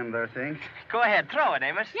tell of them there things. Go ahead, throw it,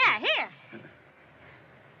 Amos. Yeah, here.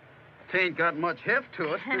 It ain't got much heft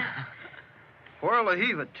to it. Where'll I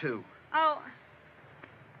heave it to? Oh.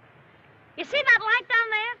 You see that light down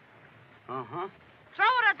there? Uh-huh. Throw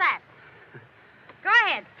it at that. Go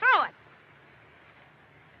ahead, throw it.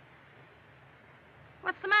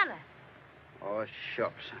 What's the matter? Oh,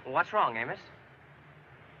 shucks. What's wrong, Amos?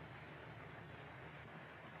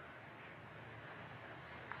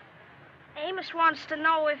 Amos wants to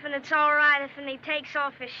know if it's all right if he takes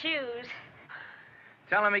off his shoes.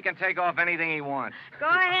 Tell him he can take off anything he wants. Go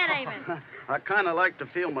ahead, Amos. I kind of like to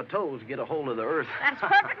feel my toes get a hold of the earth. That's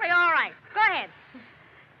perfectly all right. Go ahead.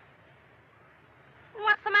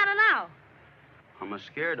 What's the matter now? I'm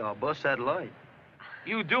scared I'll bust that light.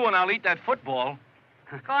 You do, and I'll eat that football.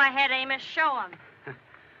 Go ahead, Amos. Show him.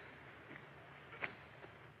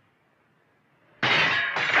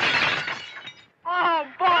 Oh,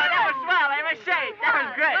 boy, that was swell, Amos. Say, that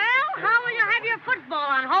was great. Well, how will you have your football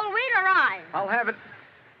on, whole wheat or rye? I'll have it.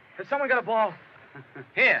 Has someone got a ball?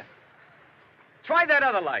 Here. Try that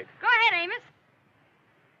other light. Go ahead, Amos.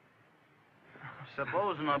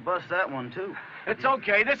 Supposing I bust that one, too. It's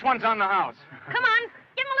okay. This one's on the house. Come on.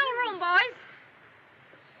 Give him a little room, boys.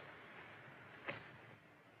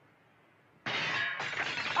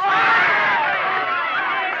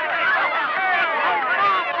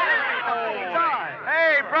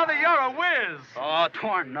 Hey, brother, you're a whiz. Oh,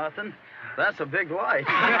 'twarn't nothing. That's a big light.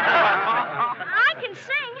 I can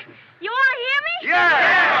sing. You want to hear me?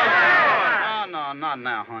 Yeah! No, not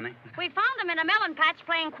now, honey. We found him in a melon patch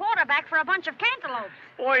playing quarterback for a bunch of cantaloupes.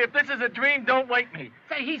 Boy, if this is a dream, don't wake me.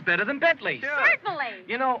 Say, he's better than Bentley. Certainly.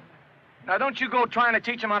 You know, Now, don't you go trying to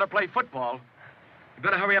teach him how to play football. You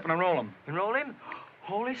better hurry up and enroll him. Enroll him?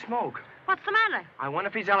 Holy smoke. What's the matter? I wonder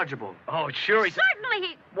if he's eligible. Oh, sure he's... Certainly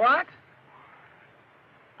he... What?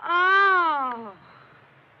 Oh.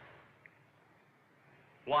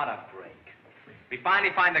 What a break. We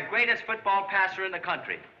finally find the greatest football passer in the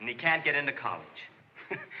country, and he can't get into college.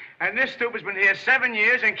 And this stupid's been here 7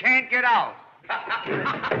 years and can't get out.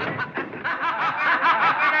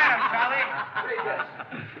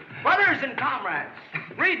 Brothers and comrades,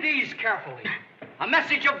 read these carefully. A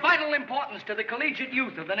message of vital importance to the collegiate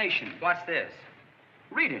youth of the nation. What's this?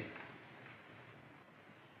 Read it.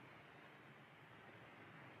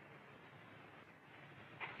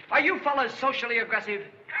 Are you fellas socially aggressive?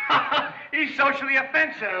 He's socially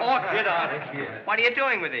offensive. Oh, get out of here. What are you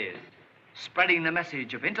doing with these? Spreading the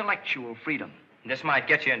message of intellectual freedom. This might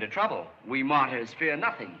get you into trouble. We martyrs fear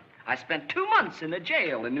nothing. I spent 2 months in a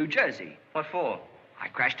jail in New Jersey. What for? I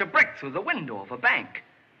crashed a brick through the window of a bank.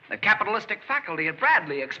 The capitalistic faculty at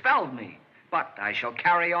Bradley expelled me, but I shall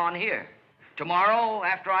carry on here. Tomorrow,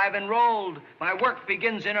 after I've enrolled, my work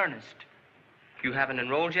begins in earnest. You haven't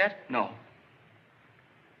enrolled yet? No.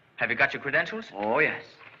 Have you got your credentials? Oh, yes.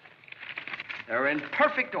 They're in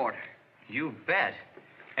perfect order. You bet.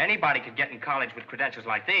 Anybody could get in college with credentials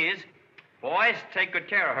like these. Boys, take good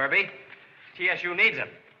care of Herbie. TSU needs him.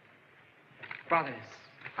 Brothers,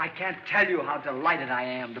 I can't tell you how delighted I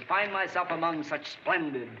am to find myself among such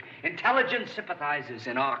splendid, intelligent sympathizers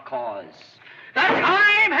in our cause. The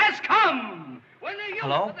time has come!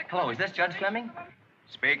 Hello? Hello, is this Judge Fleming?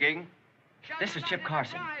 Speaking. This is Chip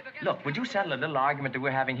Carson. Look, would you settle a little argument that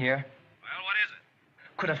we're having here? Well, what is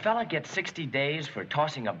it? Could a fella get 60 days for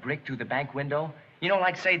tossing a brick through the bank window? You know,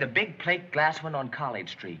 like, say, the big plate glass one on College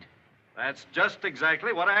Street. That's just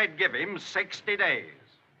exactly what I'd give him, 60 days.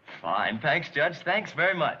 Fine. Thanks, Judge. Thanks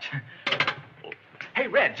very much. Hey,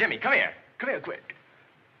 Red, Jimmy, come here. Come here, quick.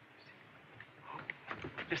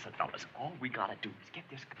 Listen, fellas, all we gotta do is get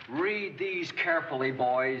this... Read these carefully,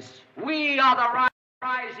 boys. We are the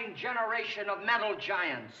rising generation of mental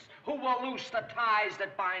giants who will loose the ties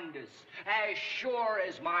that bind us, as sure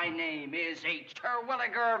as my name is H.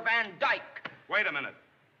 Terwilliger Van Dyke. Wait a minute.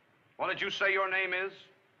 What did you say your name is?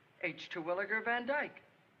 H. Terwilliger Van Dyke.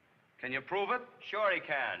 Can you prove it? Sure he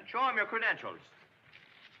can. Show him your credentials.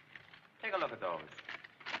 Take a look at those.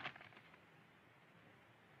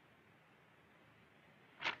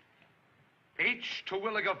 H.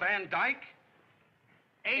 Terwilliger Van Dyke?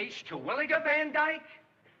 H. Terwilliger Van Dyke?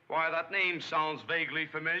 Why, that name sounds vaguely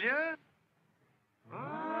familiar.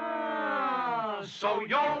 So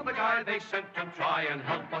you're the guy they sent to try and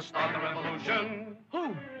help us start the revolution.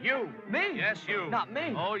 Who? You. Me? Yes, you. Not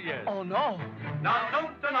me. Oh, yes. Oh, no. Now,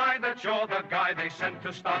 don't deny that you're the guy they sent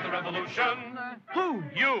to start the revolution. Who?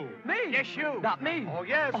 You. Me? Yes, you. Not me. Oh,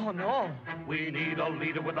 yes. Oh, no. We need a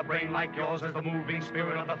leader with a brain like yours as the moving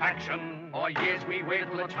spirit of the faction. For years we waited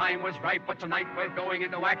till the time was right, but tonight we're going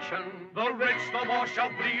into action. The rich, the more shall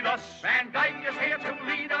bleed us. Van Dyke is here to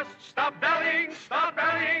lead us. Stop bellying, stop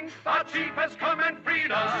rallying. The chief has come and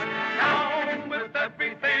freed us. Down with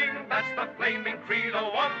everything. That's the flaming credo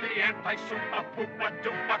of the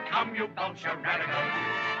anti-super-pooper-duper commu-culture radicals.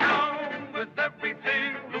 Down with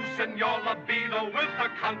everything. Loosen your libido with the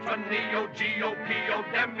contra-neo-GOPO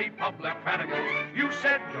demi-public radicals. You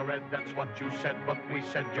said you're red, that's what you said, but we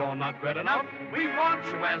said you're not red enough. We want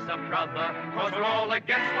you as a brother, cause we're all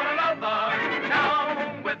against one another.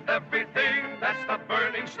 Down with everything. That's the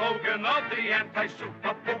burning slogan of the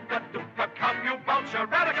anti-super-pooper-duper commu-culture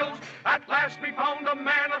radicals. At last we found a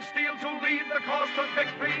man of steel to lead the cause to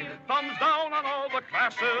victory. Thumbs down on all the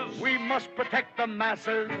classes. We must protect the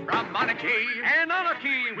masses From monarchy and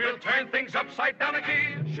anarchy. we'll turn things upside down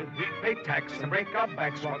again. Should we pay tax and break our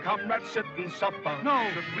backs while comrades sit and suffer? No.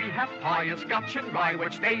 Should we have pie and scotch and rye,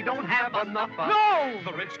 which they don't have enough of? No!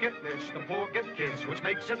 The rich get rich, the poor get kids, which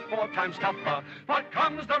makes it 4 times tougher. But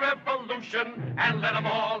comes the revolution, and let them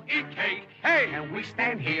all eat cake. Hey! And we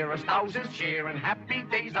stand here as thousands cheer, and happy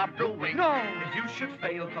days are brewing. No! If you should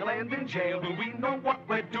fail to land in jail, will we know what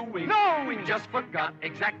we're doing? No! We just forgot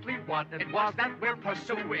exactly what it was that we're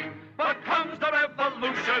pursuing. But comes the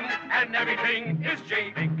revolution, and everything is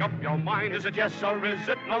jade. Make up your mind, is it yes or is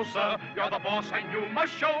it no, sir? You're the boss and you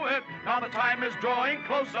must show it. Now the time is drawing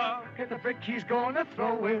closer. Hit the brick, he's gonna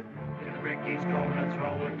throw it. Hit the brick, he's gonna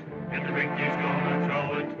throw it. Hit the brick, he's gonna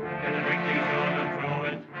throw it. Hit the brick, he's gonna throw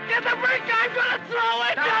it. Get the brick, I'm gonna throw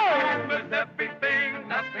it! Down with everything,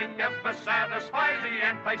 nothing ever satisfies the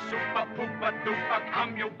anti-super-pooper-duper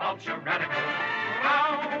commu-culture radicals.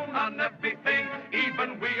 Down on everything,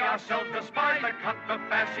 even we ourselves despise the cut, the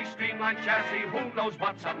fashy, streamlined chassis. Who knows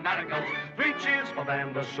what's America's? 3 cheers for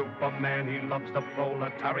Van, the Superman. He loves the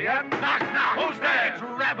proletariat. Knock, knock. Who's there? It's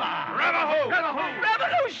Rebba. Rebba who? Rebba who?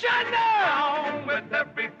 Revolution now! Down with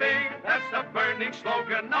everything. That's the burning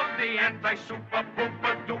slogan of the anti-super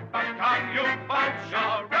pooper duper commune bunch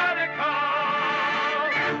of radicals.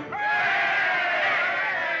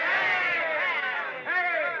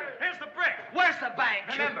 Here's the brick. Where's the bank?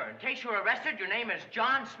 Remember, in case you're arrested, your name is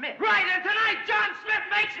John Smith. Right, and tonight John Smith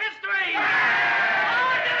makes history!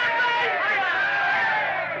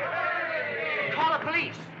 Call the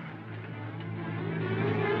police.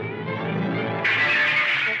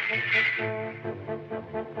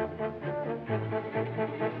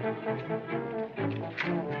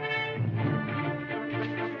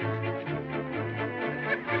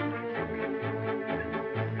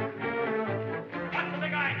 What's the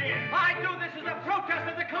big idea? I do this as a protest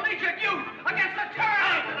of the collegiate youth against the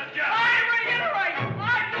tyranny! I reiterate,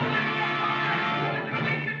 I do this as a protest of the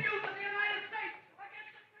collegiate youth of the United States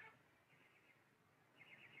against the...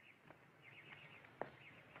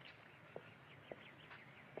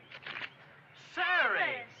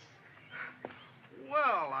 Sairy!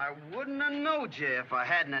 Well, I wouldn't have knowed you if I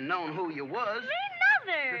hadn't have known who you was. Me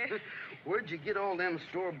neither. Where'd you get all them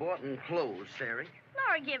store-bought clothes, Sairy?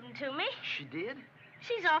 Laura give them to me. She did?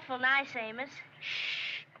 She's awful nice, Amos.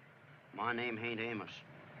 Shh. My name ain't Amos.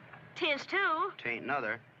 'Tis too. Tain't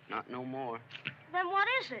nother. Not no more. Then what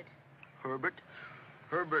is it? Herbert.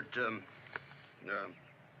 Herbert,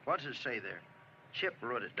 what's it say there? Chip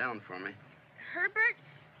wrote it down for me. Herbert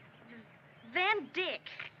Van Dyck.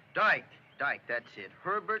 Dyke, that's it.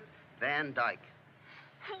 Herbert Van Dyke.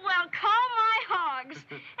 Well, call my hogs.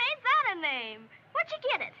 Ain't that a name? Where'd you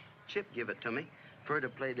get it? Chip give it to me for her to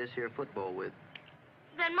play this here football with.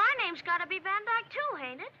 Then my name's got to be Van Dyke too,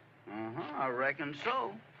 ain't it? Uh-huh, I reckon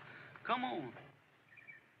so. Come on.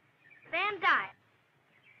 Van Dyke.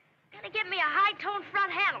 Gotta get me a high-toned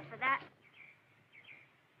front handle for that.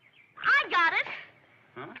 I got it.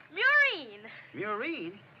 Huh? Murine.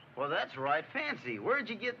 Murine? Well, that's right fancy. Where'd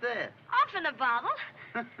you get that? Off in a bottle.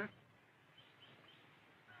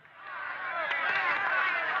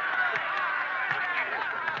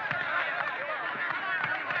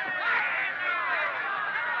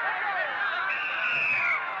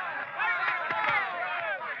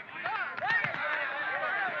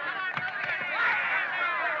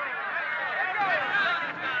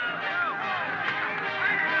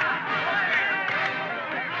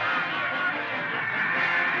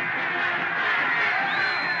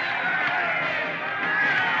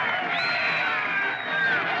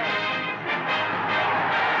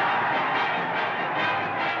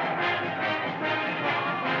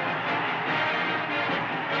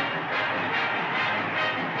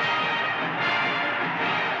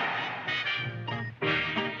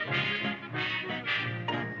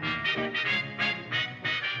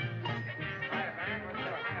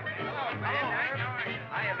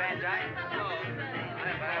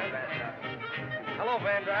 Hello,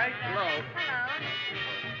 Van Dyke. Hello.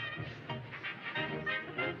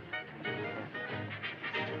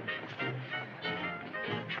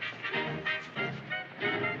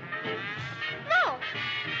 Look.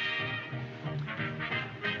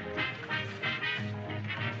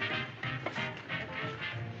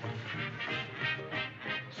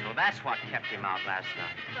 So that's what kept him out last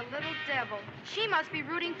night. The little devil. She must be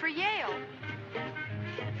rooting for Yale.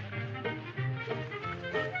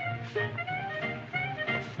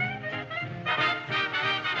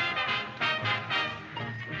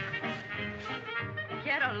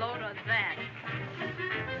 Get a load of that.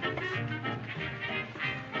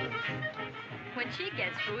 When she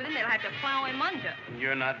gets through, then they'll have to plow him under.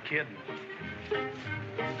 You're not kidding.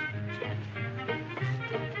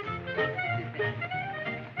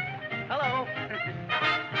 Hello.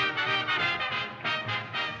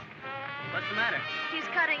 What's the matter? He's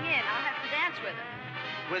cutting in. I'll have to dance with him.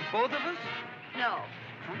 With both of us? No.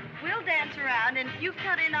 We'll dance around, and you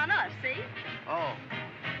cut in on us, see? Oh.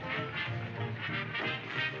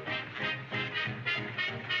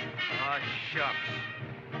 Oh, shucks.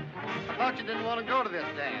 I thought you didn't want to go to this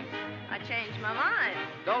dance. I changed my mind.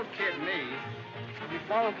 Don't kid me. You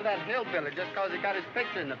falling for that hillbilly just because he got his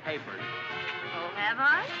picture in the papers. Oh, have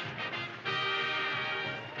I?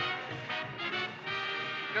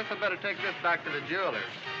 Guess I better take this back to the jeweler's.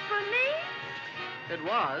 For me? It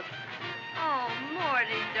was. Oh,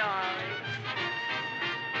 Morty, darling.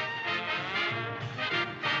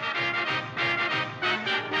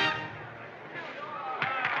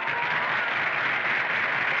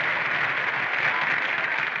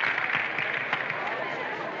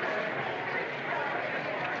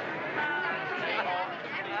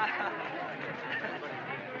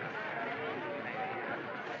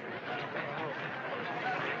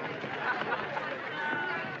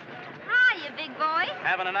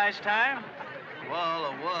 Having a nice time? Well,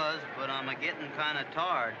 I was, but I'm getting kind of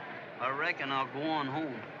tired. I reckon I'll go on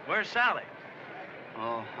home. Where's Sally?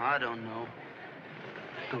 Oh, I don't know.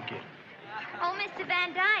 Go get her. Oh, Mr.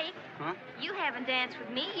 Van Dyke, Huh? you haven't danced with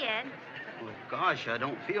me yet. Well, gosh, I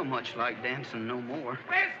don't feel much like dancing no more.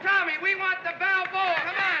 Where's Tommy? We want the Balboa.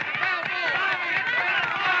 Come on, the Balboa. Come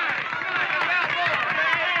on, the Balboa.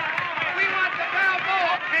 We want the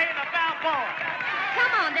Balboa. Okay, the Balboa.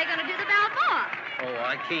 Come on, they're going to do the Balboa. Oh,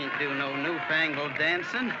 I can't do no newfangled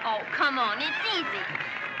dancing. Oh, come on, it's easy.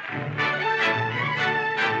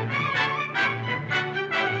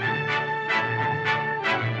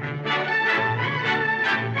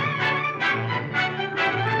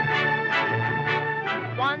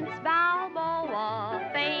 Once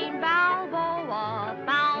Balboa, famed Balboa,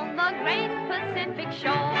 found the great Pacific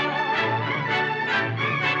shore.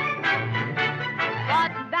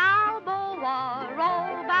 But Balboa,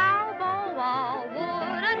 oh Balboa,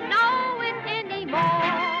 wouldn't know it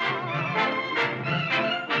anymore.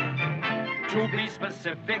 To be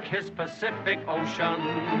specific, his Pacific Ocean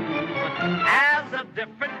has a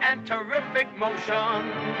different and terrific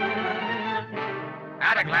motion.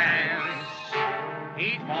 At a glance,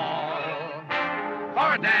 he'd fall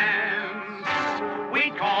for a dance we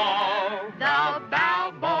call The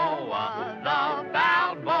Balboa, the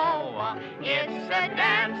Balboa, it's a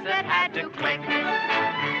dance that had to click.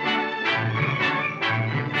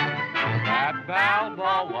 That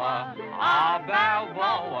Balboa, ah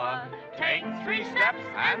Balboa, take 3 steps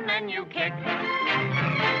and then you kick.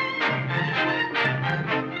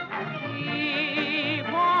 Keep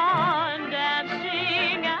on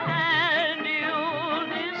dancing and you'll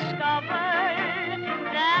discover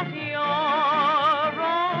that you're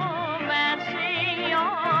romancing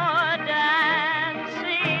your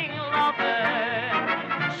dancing lover.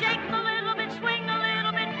 Shake a little bit, swing a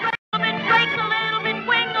little bit, break a little bit,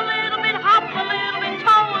 wing a little bit, hop a little bit,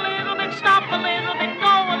 toe a little bit, stop a little bit,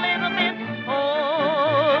 go a little bit.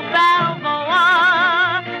 Oh,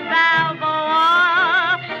 Balboa,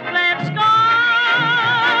 Balboa, let's go.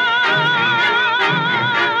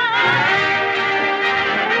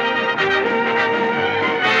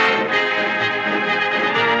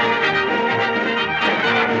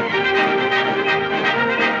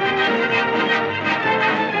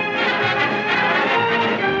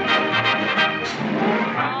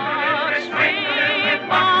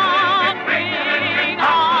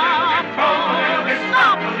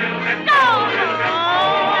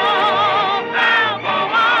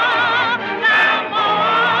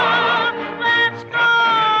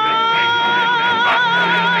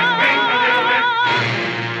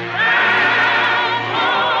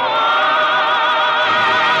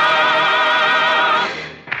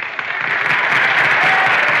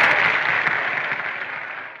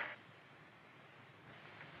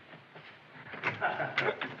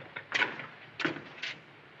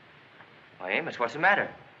 Why, Amos, what's the matter?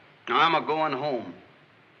 I'm a-going home.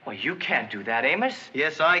 Well, you can't do that, Amos.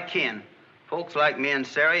 Yes, I can. Folks like me and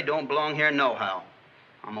Sairy don't belong here nohow.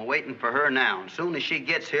 I'm a-waiting for her now. As soon as she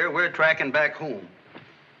gets here, we're tracking back home.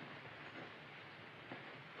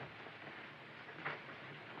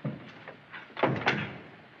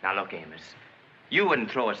 Now, look, Amos. You wouldn't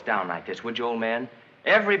throw us down like this, would you, old man?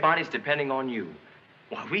 Everybody's depending on you.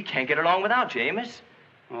 Well, we can't get along without you, Amos.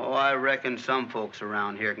 Oh, I reckon some folks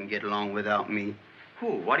around here can get along without me. Who?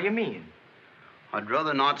 What do you mean? I'd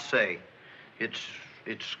rather not say. It's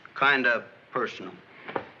kind of personal.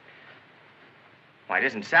 Why, it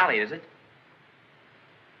isn't Sally, is it?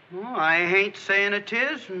 Well, I ain't saying it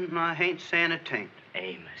is, and I ain't saying it ain't.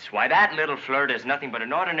 Amos, why, that little flirt is nothing but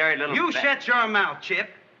an ordinary little... You shut your mouth, Chip.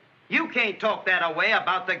 You can't talk that away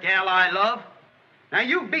about the gal I love. Now,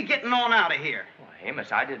 you be getting on out of here. Well,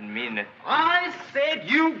 Amos, I didn't mean that... I said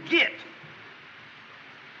you get.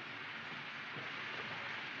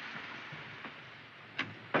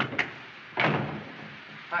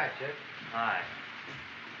 Hi, Chip. Hi.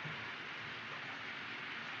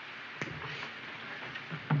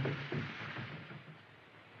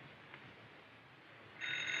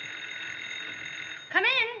 Come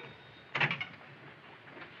in.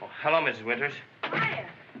 Oh, hello, Mrs. Winters. Hiya.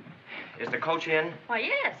 Is the coach in? Why,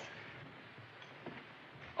 yes.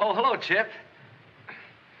 Oh, hello, Chip.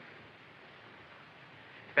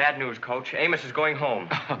 Bad news, Coach. Amos is going home.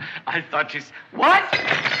 I thought you... What?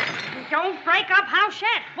 Don't break up house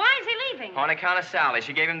yet. Why is he leaving? On account of Sally.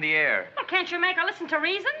 She gave him the air. Well, can't you make her listen to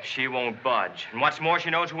reason? She won't budge. And what's more, she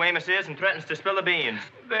knows who Amos is and threatens to spill the beans.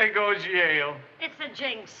 There goes Yale. It's the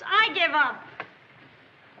Jenks. I give up.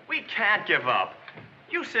 We can't give up.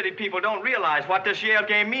 You city people don't realize what this Yale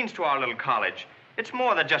game means to our little college. It's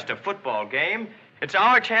more than just a football game. It's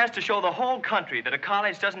our chance to show the whole country that a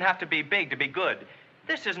college doesn't have to be big to be good.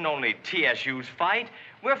 This isn't only TSU's fight.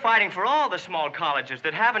 We're fighting for all the small colleges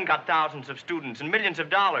that haven't got thousands of students and millions of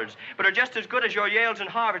dollars, but are just as good as your Yales and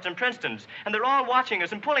Harvards and Princetons, and they're all watching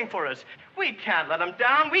us and pulling for us. We can't let them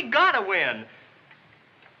down. We gotta win.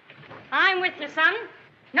 I'm with you, son.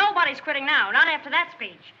 Nobody's quitting now, not after that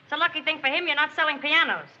speech. It's a lucky thing for him you're not selling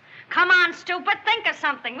pianos. Come on, stupid, think of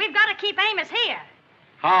something. We've got to keep Amos here.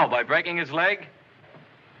 How, by breaking his leg?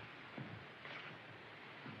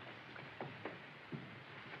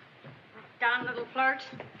 Darn little flirt.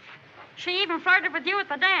 She even flirted with you at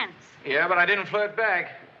the dance. Yeah, but I didn't flirt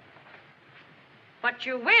back. But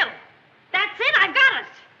you will. That's it, I've got it.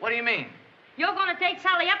 What do you mean? You're going to take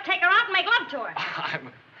Sally up, take her out, and make love to her.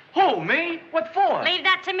 Who, me? What for? Leave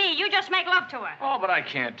that to me. You just make love to her. Oh, but I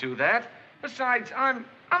can't do that. Besides, I'm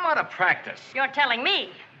out of practice. You're telling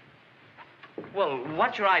me. Well,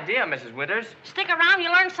 what's your idea, Mrs. Winters? Stick around,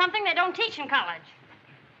 you learn something they don't teach in college.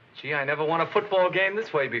 Gee, I never won a football game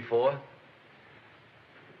this way before.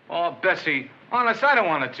 Oh, Bessie, honest, I don't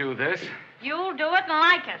want to do this. You'll do it and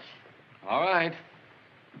like it. All right.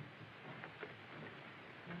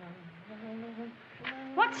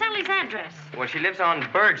 What's Sally's address? Well, she lives on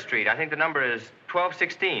Bird Street. I think the number is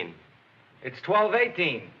 1216. It's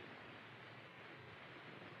 1218.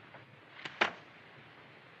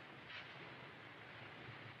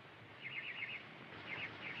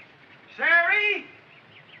 Sairy!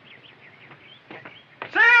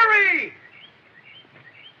 Sairy!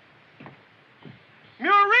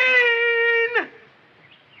 Murine!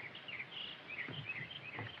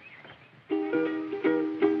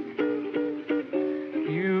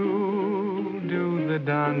 You do the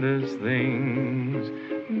darndest things,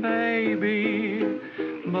 baby,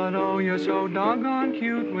 but oh, you're so doggone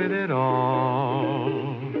cute with it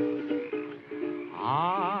all.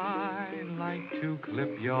 I like to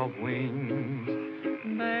clip your wings,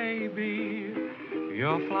 baby.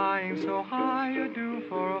 You're flying so high, you're due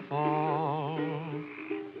for a fall.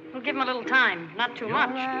 We'll give him a little time, not too much.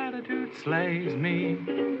 Your attitude slays me.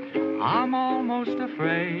 I'm almost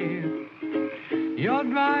afraid. You're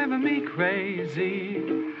driving me crazy.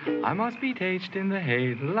 I must be caged in the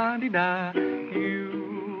hay, la-di-da.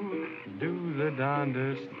 You do the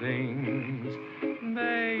darndest things,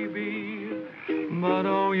 baby. But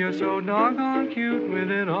oh, you're so doggone cute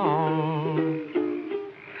with it all.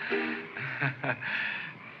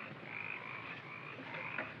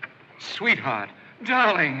 Sweetheart,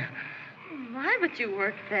 darling. My, but you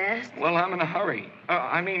work fast. Well, I'm in a hurry.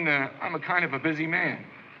 I'm a kind of a busy man.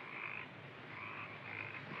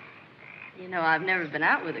 You know, I've never been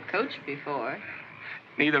out with a coach before.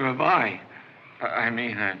 Neither have I.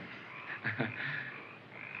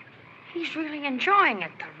 He's really enjoying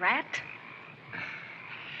it, the rat.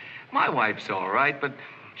 My wife's all right, but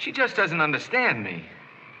she just doesn't understand me.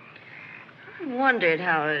 I wondered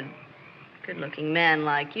how a good-looking man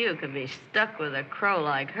like you could be stuck with a crow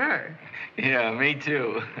like her. Yeah, me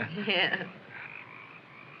too. Yeah.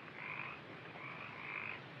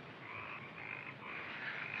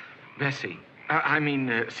 Bessie,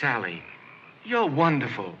 Sally, you're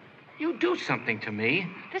wonderful. You do something to me.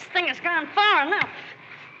 This thing has gone far enough.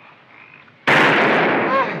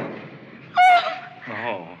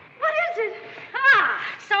 Oh. What is it? Ah,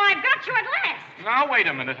 so I've got you at last. Now, wait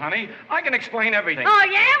a minute, honey. I can explain everything. Oh,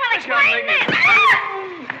 yeah? Well, explain this.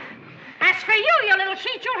 As for you, you little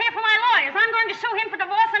cheat, you'll hear from my lawyers. I'm going to sue him for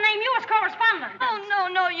divorce and name you as correspondent. Oh,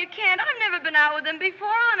 no, you can't. I've never been out with him before,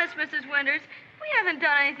 honest, Mrs. Winters. We haven't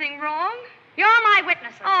done anything wrong. You're my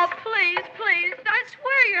witnesses. Oh, please. I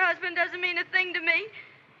swear your husband doesn't mean a thing to me.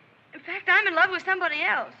 In fact, I'm in love with somebody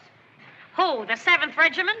else. Who, the 7th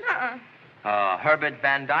Regiment? Herbert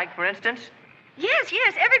Van Dyke, for instance? Yes.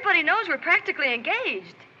 Everybody knows we're practically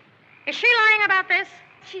engaged. Is she lying about this?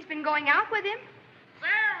 She's been going out with him.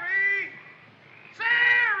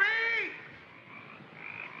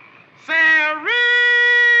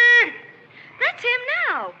 Sairy! That's him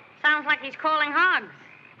now. Sounds like he's calling hogs.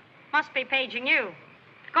 Must be paging you.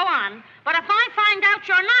 Go on. But if I find out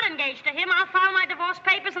you're not engaged to him, I'll file my divorce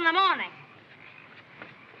papers in the morning.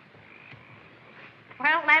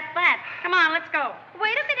 Well, that's that. Come on, let's go.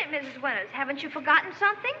 Wait a minute, Mrs. Winters. Haven't you forgotten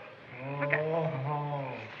something?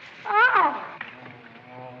 Oh.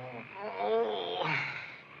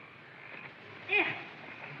 Yeah.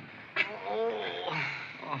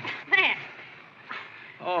 There.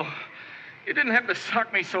 Oh, you didn't have to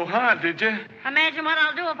sock me so hard, did you? Imagine what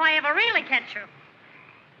I'll do if I ever really catch you.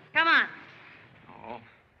 Come on. Oh.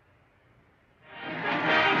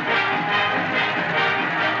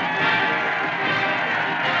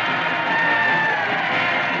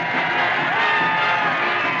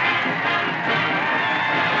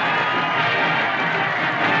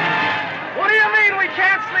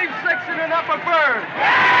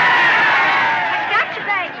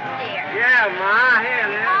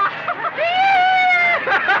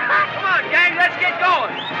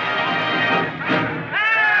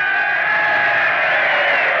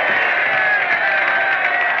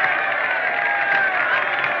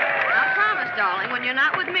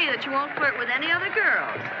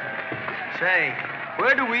 Say,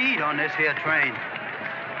 where do we eat on this here train?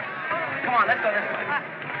 Come on, let's go this way.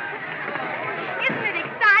 Isn't it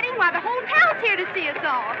exciting? Why, the whole town's here to see us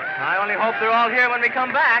all. I only hope they're all here when we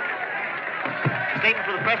come back. Statement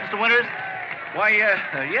for the press, Mr. Winters? Why,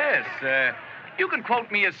 yes. You can quote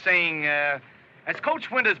me as saying, as Coach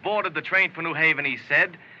Winters boarded the train for New Haven, he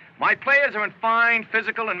said, my players are in fine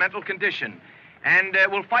physical and mental condition and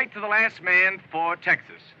will fight to the last man for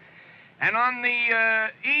Texas. And on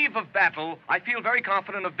the eve of battle, I feel very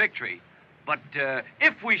confident of victory. But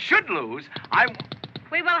if we should lose,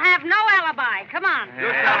 We will have no alibi. Come on.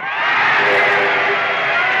 Hey,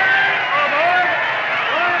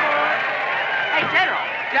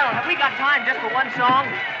 General, have we got time just for one song?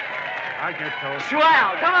 I guess so.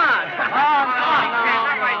 Swell, come on.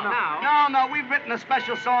 No, we've written a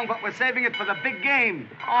special song, but we're saving it for the big game.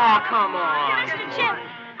 Oh, come on. Mr. Chip,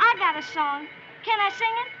 I got a song. Can I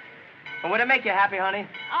sing it? Well, would it make you happy, honey?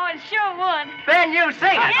 Oh, it sure would. Then you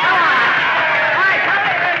sing it. Yeah. Come on. All right, come on,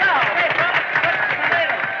 there you go. Hey, brother, put the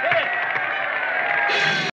tomato. Hit it.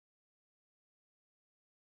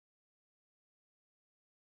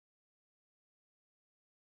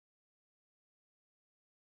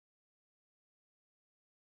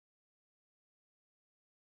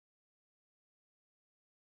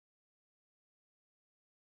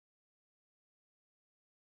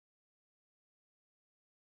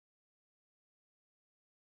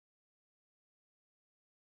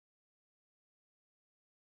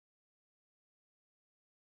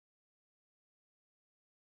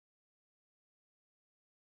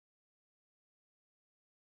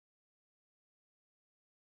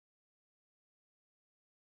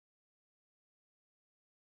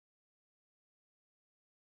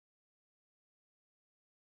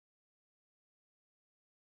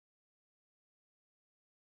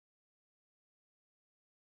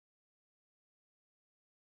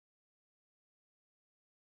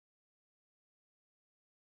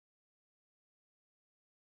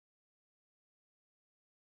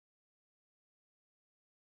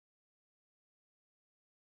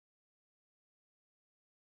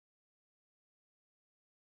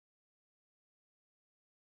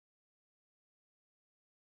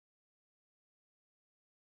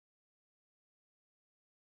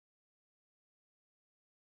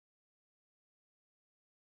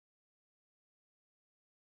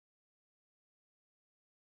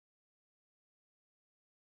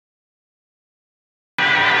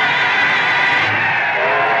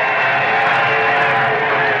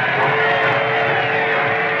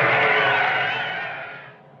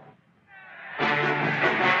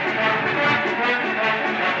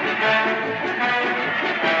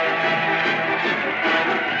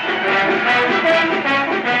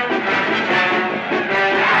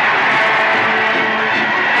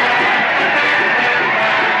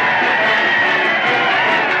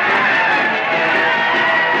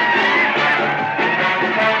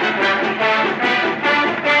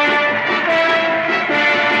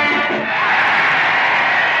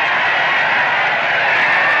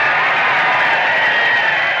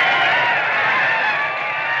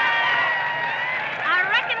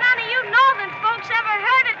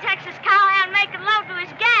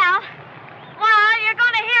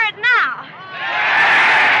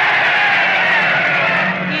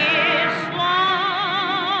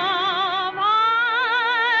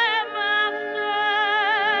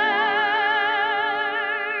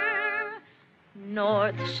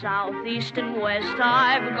 South, east, and west,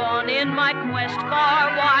 I've gone in my quest,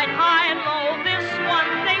 far, wide, high, and low. This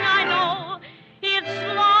one thing I know, it's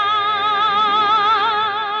love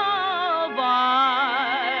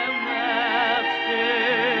I'm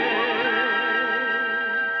after.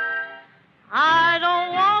 I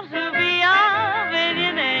don't want to be a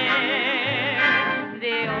millionaire.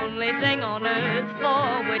 The only thing on earth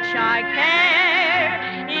for which I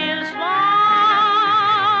care is love.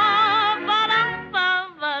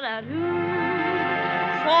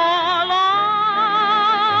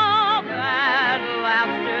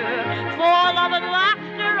 For love and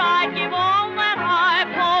laughter, I'd give all that I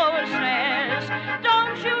possess.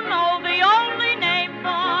 Don't you know the only name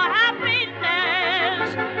for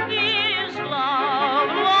happiness is love,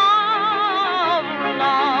 love,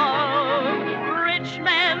 love. Rich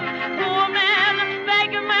men, poor men,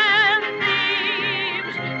 beggar men,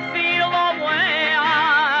 thieves feel the way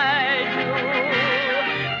I do,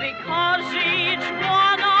 because each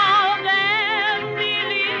one of them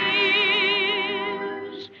believes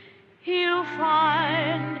he'll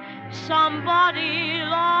find somebody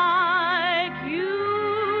like you.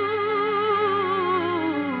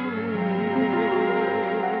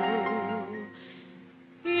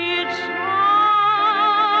 It's love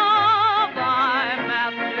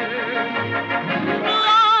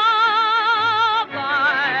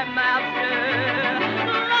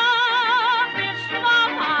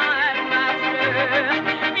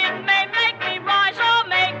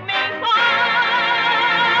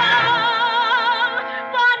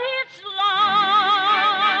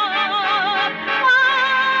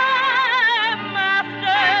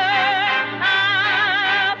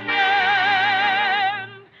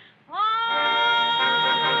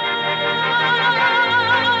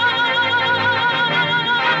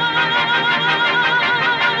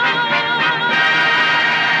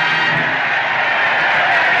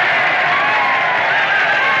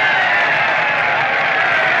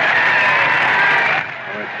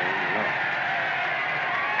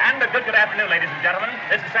Good afternoon, ladies and gentlemen.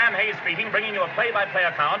 This is Sam Hayes speaking, bringing you a play-by-play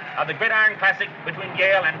account of the Gridiron Classic between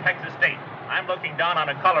Yale and Texas State. I'm looking down on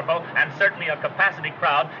a colorful and certainly a capacity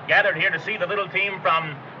crowd gathered here to see the little team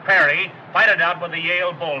from Prairie fight it out with the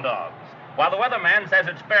Yale Bulldogs. While the weatherman says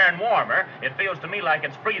it's fair and warmer, it feels to me like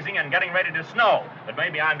it's freezing and getting ready to snow. But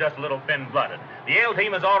maybe I'm just a little thin-blooded. The Yale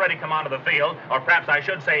team has already come onto the field, or perhaps I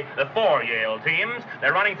should say the 4 Yale teams.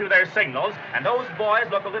 They're running through their signals, and those boys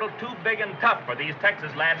look a little too big and tough for these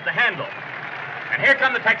Texas lads to handle. And here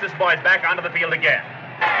come the Texas boys back onto the field again.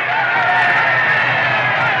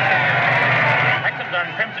 Texans are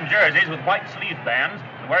in crimson jerseys with white sleeve bands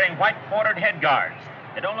and wearing white quartered head guards.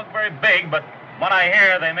 They don't look very big, but what I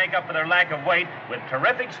hear, they make up for their lack of weight with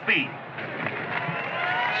terrific speed.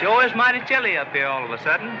 Sure is mighty chilly up here all of a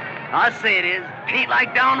sudden. I say it is. It ain't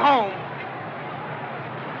like down home.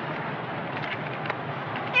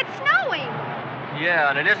 It's snowing. Yeah,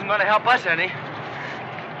 and it isn't going to help us any.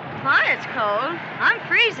 My, it's cold. I'm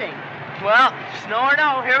freezing. Well, snow or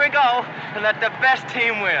no, here we go. And let the best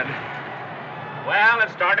team win. Well, it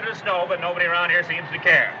started to snow, but nobody around here seems to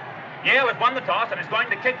care. Yale has won the toss and is going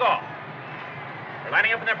to kick off. They're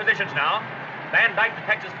lining up in their positions now. Van Dyke, the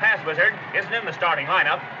Texas pass wizard, isn't in the starting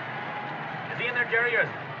lineup. Is he in there, Jerry, or is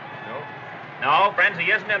he? No. No, friends,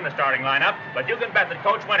 he isn't in the starting lineup, but you can bet that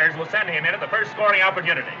Coach Winters will send him in at the first scoring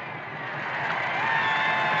opportunity.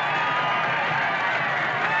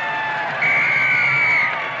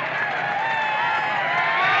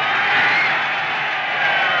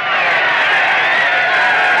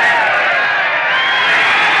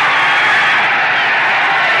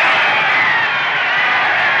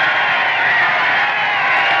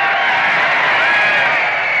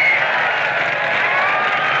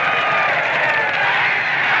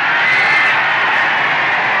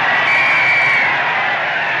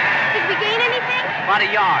 About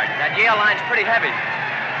a yard. That Yale line's pretty heavy.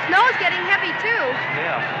 Snow's getting heavy, too.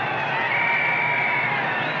 Yeah.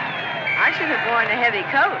 I should have worn a heavy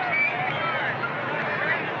coat.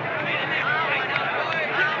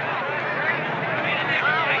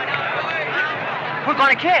 We're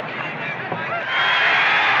going to kick.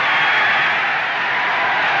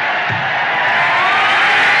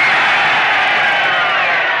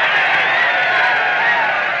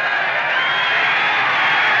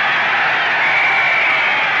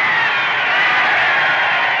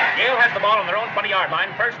 The ball on their own 20-yard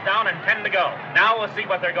line, first down and 10 to go. Now we'll see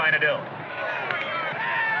what they're going to do.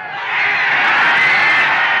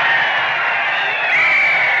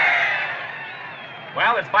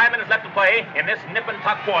 Well, it's 5 minutes left to play in this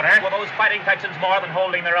nip-and-tuck quarter with those fighting Texans more than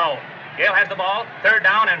holding their own. Yale has the ball, 3rd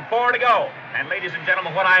down and 4 to go. And ladies and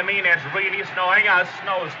gentlemen, what I mean is really snowing a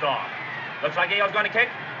snowstorm. Looks like Yale's going to kick.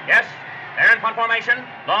 Yes, they're in punt formation,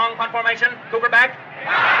 long punt formation. Cooper back.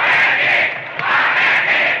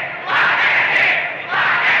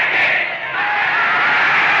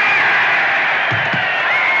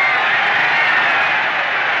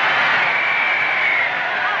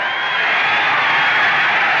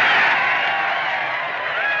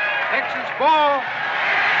 Texas ball.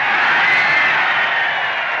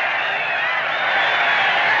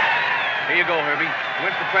 Here you go, Herbie.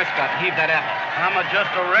 Where's the Prescott? Heave that apple. I'm just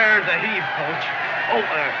a raring to heave, Coach. Oh,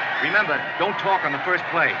 remember, don't talk on the first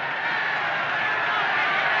play.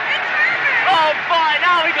 Oh, boy,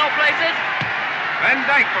 now we go places. Van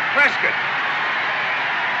Dyke for Prescott.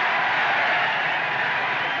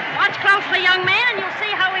 Watch closely, young man, and you'll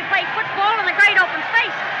see how we play football in the great open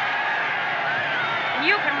spaces. And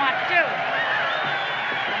you can watch, too.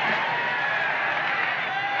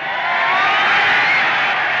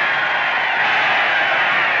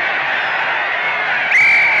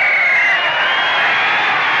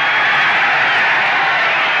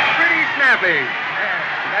 Pretty snappy.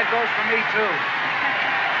 That goes for me, too.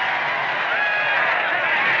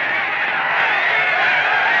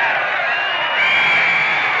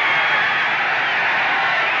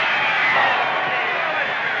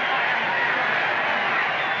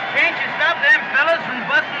 Can't you stop them fellas from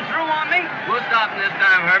busting through on me? We'll stop them this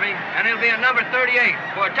time, Herbie. And it'll be a number 38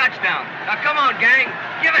 for a touchdown. Now, come on, gang.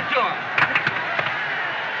 Give it to them.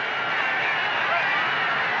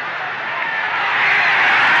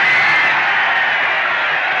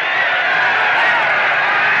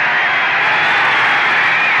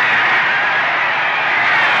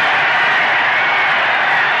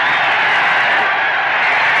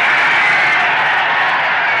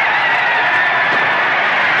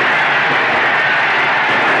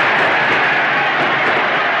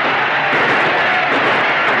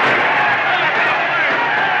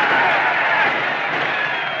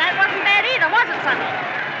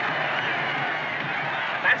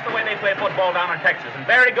 That's the way they play football down in Texas, and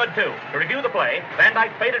very good, too. To review the play, Van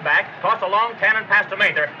Dyke faded back, tossed a long cannon pass to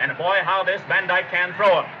Mather, and boy, how this Van Dyke can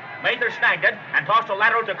throw him. Mather snagged it and tossed a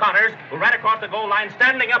lateral to Connors, who ran across the goal line,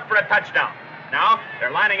 standing up for a touchdown. Now, they're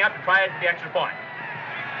lining up to try the extra point.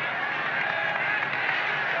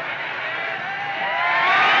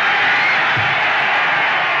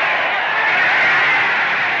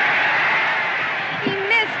 He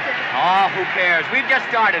missed it. Oh, who cares? We've just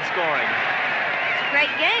started scoring. It's a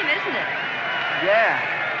great game, isn't it? Yeah.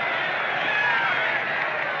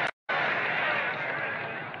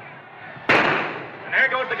 And there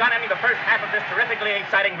goes the gun ending the first half of this terrifically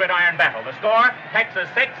exciting gridiron battle. The score, Texas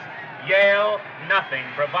 6, Yale nothing,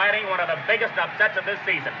 providing one of the biggest upsets of this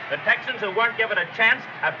season. The Texans, who weren't given a chance,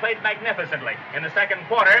 have played magnificently. In the second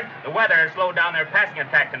quarter, the weather slowed down their passing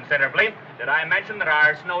attack considerably. Did I mention that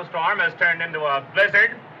our snowstorm has turned into a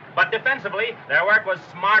blizzard? But defensively, their work was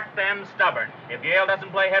smart and stubborn. If Yale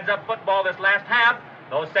doesn't play heads-up football this last half,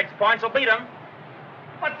 those 6 points will beat them.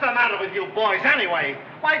 What's the matter with you boys, anyway?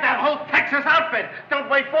 Why, that whole Texas outfit don't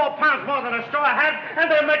weigh 4 pounds more than a straw hat,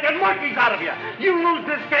 and they're making monkeys out of you. You lose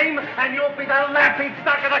this game, and you'll be the laughing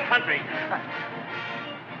stock of the country.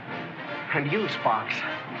 And you, Sparks,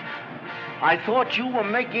 I thought you were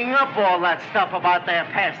making up all that stuff about their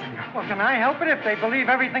passing. Well, can I help it if they believe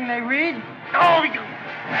everything they read? Oh, you...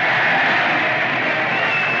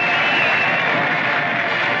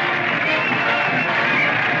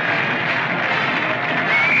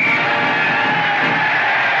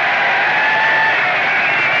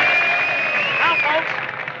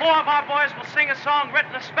 Four of our boys will sing a song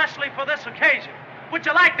written especially for this occasion. Would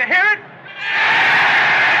you like to hear it?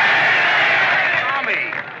 Tommy,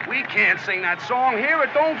 we can't sing that song here. It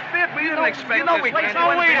don't fit. We didn't expect know this. we can't.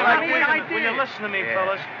 No, wait a minute. Will you listen to me,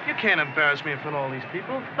 fellas? You can't embarrass me in front of all these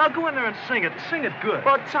people. Now go in there and sing it. Sing it good.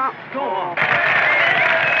 But, Tom... Go on.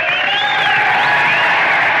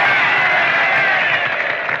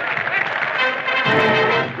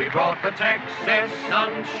 We brought the Texas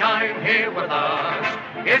sunshine here with us.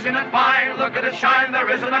 Isn't it fine? Look at it shine. There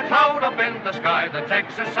isn't a cloud up in the sky. The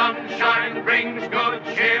Texas sunshine brings good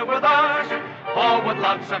cheer with us. All with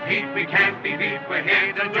lots of heat, we can't be beat. We're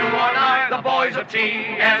here to do or die. The boys of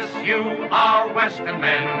TSU are Western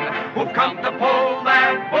men who've come to pull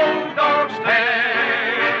that Bulldog's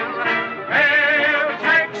tail. Hail,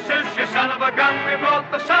 Texas, you son of a gun. We brought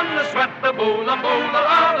the sun, the sweat, the boola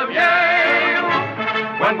out of Yale.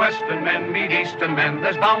 When Western men meet Eastern men,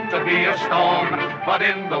 there's bound to be a storm. But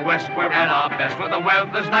in the West, we're at our best when the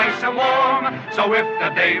weather's nice and warm. So if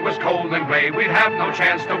the day was cold and gray, we'd have no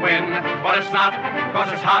chance to win. But it's not,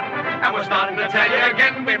 because it's hot, and we're starting to tell you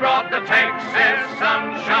again, we brought the Texas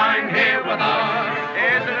sunshine here with us.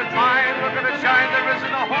 Isn't it fine? Look at it shine. There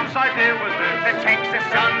isn't a whose idea was this. The Texas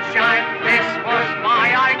sunshine, this was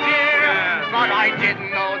my idea. But I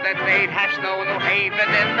didn't know that they'd have snow in New Haven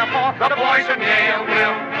in the fall. The boys from Yale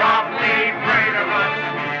will probably pray to us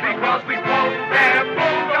because we pulled their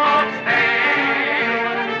Bulldog's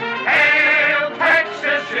tail. Hail,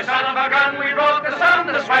 Texas, you son of a gun. We brought the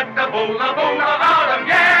sun, the sweat, the boola out of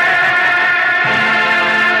Yale.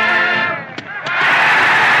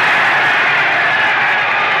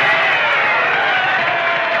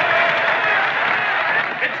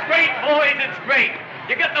 It's great, boys. It's great.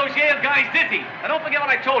 You got those Yale guys dizzy. Now, don't forget what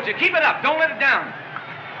I told you. Keep it up. Don't let it down.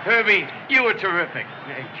 Herbie, you were terrific.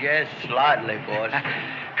 Just slightly, boss.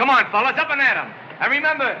 Come on, fellas, up and at 'em. And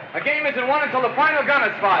remember, a game isn't won until the final gun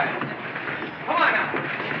is fired. Come on now.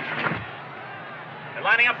 They're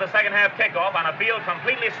lining up the second half kickoff on a field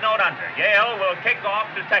completely snowed under. Yale will kick off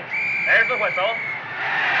to Texas. There's the whistle.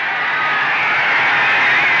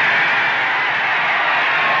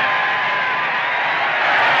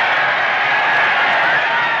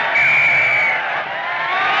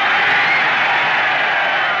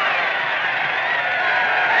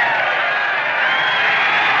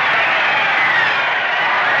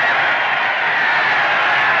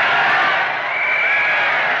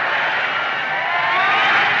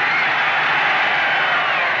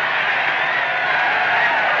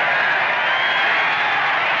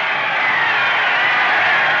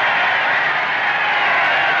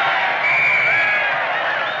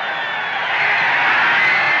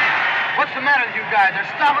 They're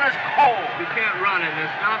stopping us cold. We can't run in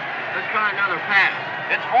this stuff. Let's try another pass.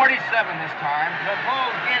 It's 47 this time. The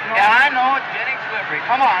ball's getting Yeah, I know. It's getting slippery.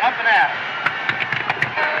 Come on, up and at it.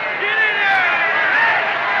 Get in there!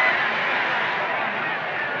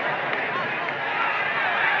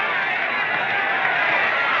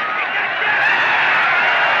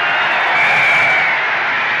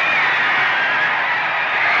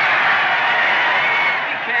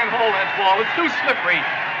 You can't hold that ball. It's too slippery.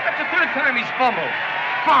 That's the third time he's fumbled.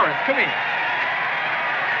 Forrest, come here.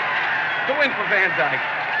 Go in for Van Dyke.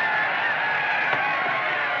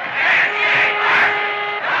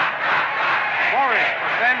 Forrest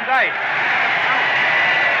for Van Dyke.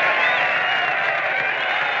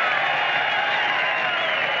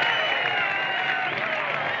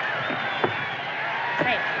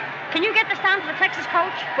 Say, can you get this down to the Texas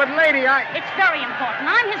coach? But, lady, It's very important.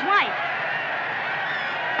 I'm his wife.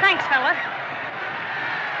 Thanks, fella.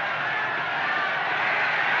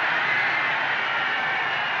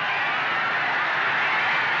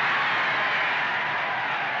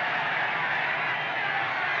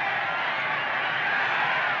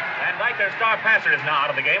 Their star passer is now out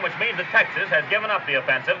of the game, which means that Texas has given up the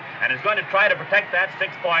offensive and is going to try to protect that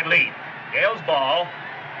 6-point lead. Gale's ball.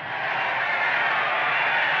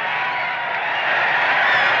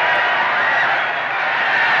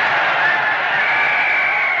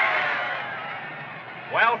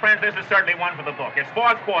 Well, friends, this is certainly one for the book. It's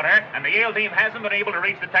fourth quarter, and the Yale team hasn't been able to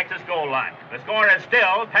reach the Texas goal line. The score is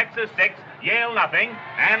still Texas 6, Yale nothing,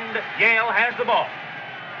 and Yale has the ball.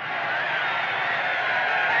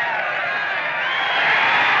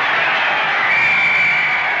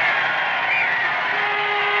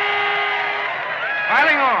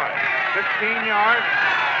 Piling on. 15 yards.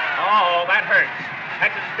 Oh, that hurts.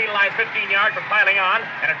 Texas is penalized 15 yards for piling on,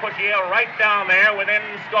 and it puts Yale right down there within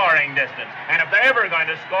scoring distance. And if they're ever going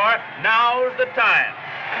to score, now's the time.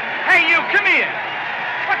 Hey, you, come here.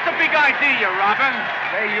 What's the big idea, Robin?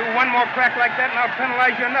 Hey, you, one more crack like that, and I'll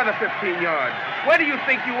penalize you another 15 yards. Where do you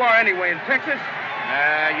think you are anyway, in Texas?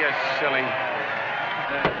 Ah, you're silly.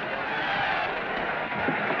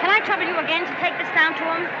 Can I trouble you again to take this down to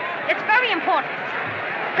him? It's very important.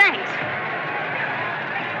 Thanks.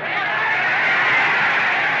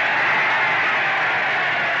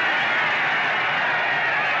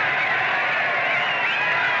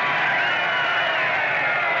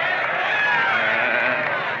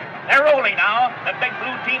 They're rolling now. The big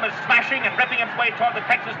blue team is smashing and ripping its way toward the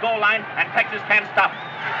Texas goal line, and Texas can't stop.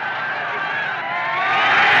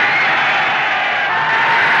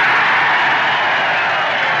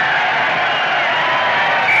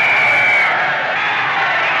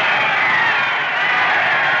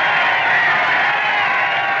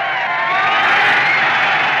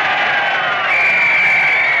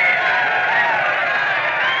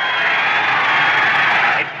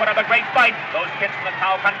 A great fight. Those kids from the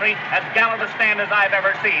cow country, as gallant a stand as I've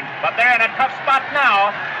ever seen. But they're in a tough spot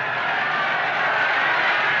now.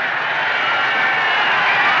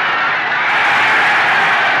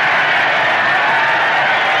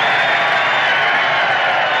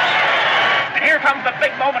 And here comes the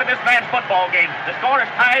big moment of this man's football game. The score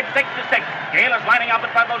is tied 6-6. Gale is lining up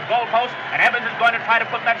in front of those goalposts, and Evans is going to try to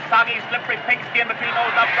put that soggy, slippery pigskin between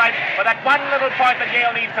those uprights for that one little point that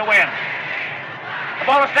Gale needs to win. The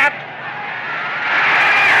ball is snapped.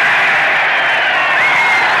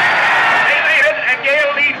 They made it, and Yale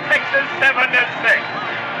leads Texas 7-6. It's going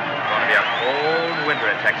to be a cold winter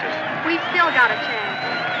in Texas. We've still got a chance.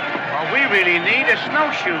 All we really need is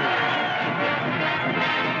snowshoes.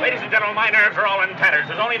 Ladies and gentlemen, my nerves are all in tatters.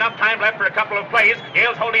 There's only enough time left for a couple of plays.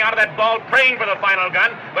 Yale's holding onto that ball, praying for the final gun,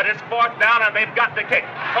 but it's fourth down, and they've got to kick.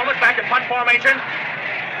 Coleman's back in punt formation.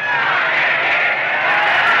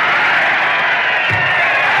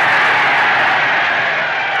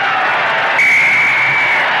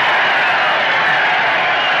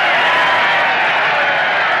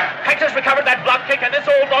 Texas recovered that block kick, and this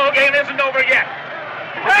old ball game isn't over yet.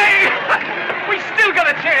 Hey! We still got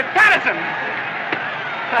a chance. Patterson!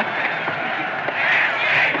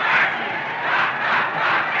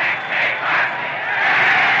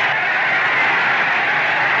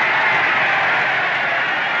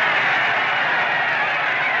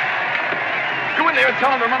 Go in there and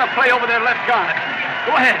tell them to run a play over their left guard.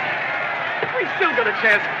 Go ahead. We still got a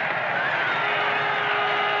chance.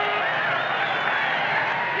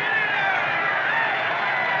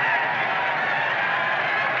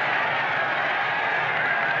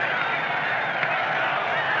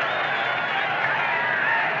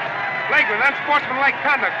 Flagrant, unsportsmanlike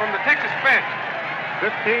conduct from the Texas bench.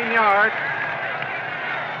 15 yards.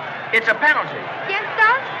 It's a penalty. Against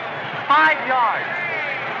us? 5 yards.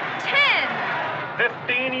 10.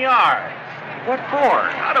 15 yards. What for?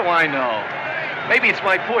 How do I know? Maybe it's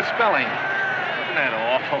my poor spelling. Isn't that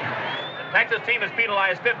awful? The Texas team is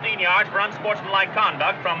penalized 15 yards for unsportsmanlike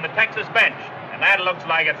conduct from the Texas bench. And that looks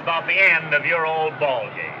like it's about the end of your old ball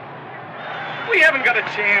game. We haven't got a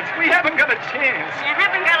chance. We haven't got a chance. You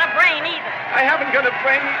haven't got a brain either. I haven't got a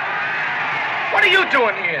brain. What are you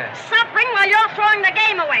doing here? Suffering while you're throwing the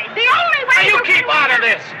game away. The only way Now you keep out of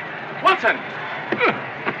this. Wilson.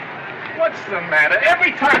 What's the matter?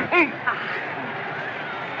 Every time...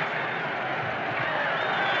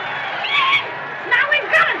 Now we've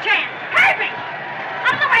got a chance. Herbie!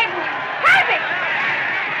 Out of the way, boy. Herbie!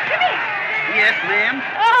 Come here. Yes, ma'am?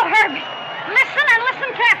 Oh, Herbie, listen and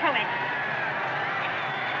listen carefully.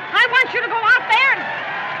 I want you to go out there and...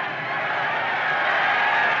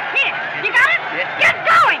 Here, you got it? Yes. Get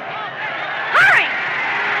going! Hurry!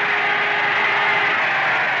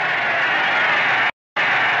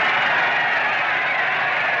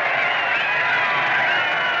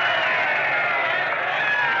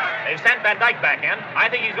 They've sent Van Dyke back in. I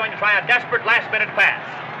think he's going to try a desperate last-minute pass.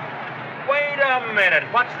 Wait a minute.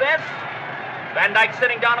 What's this? Van Dyke's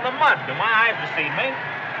sitting down in the mud. Do my eyes deceive me?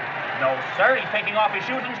 No, sir. He's taking off his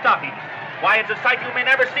shoes and stockings. Why, it's a sight you may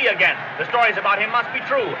never see again. The stories about him must be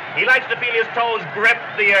true. He likes to feel his toes grip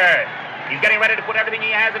the earth. He's getting ready to put everything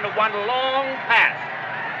he has into one long pass.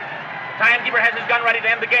 The timekeeper has his gun ready to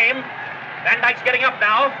end the game. Van Dyke's getting up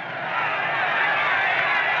now.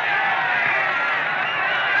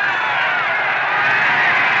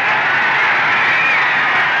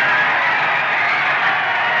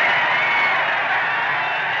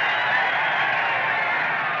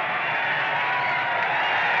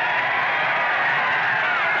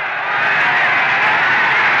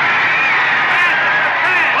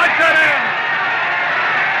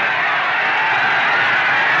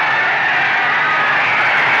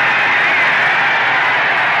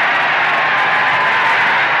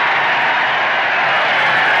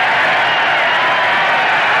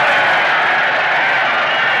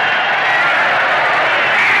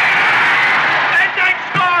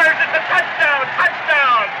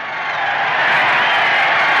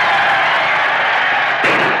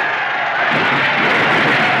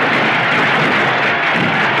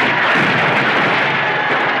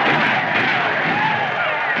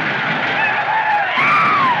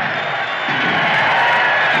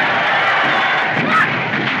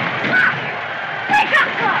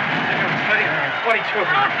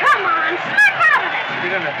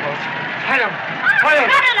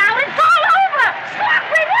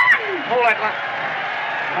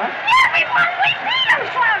 Huh? Yeah, we won! We beat him,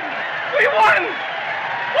 Slug! We won!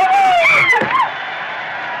 Woo-hoo!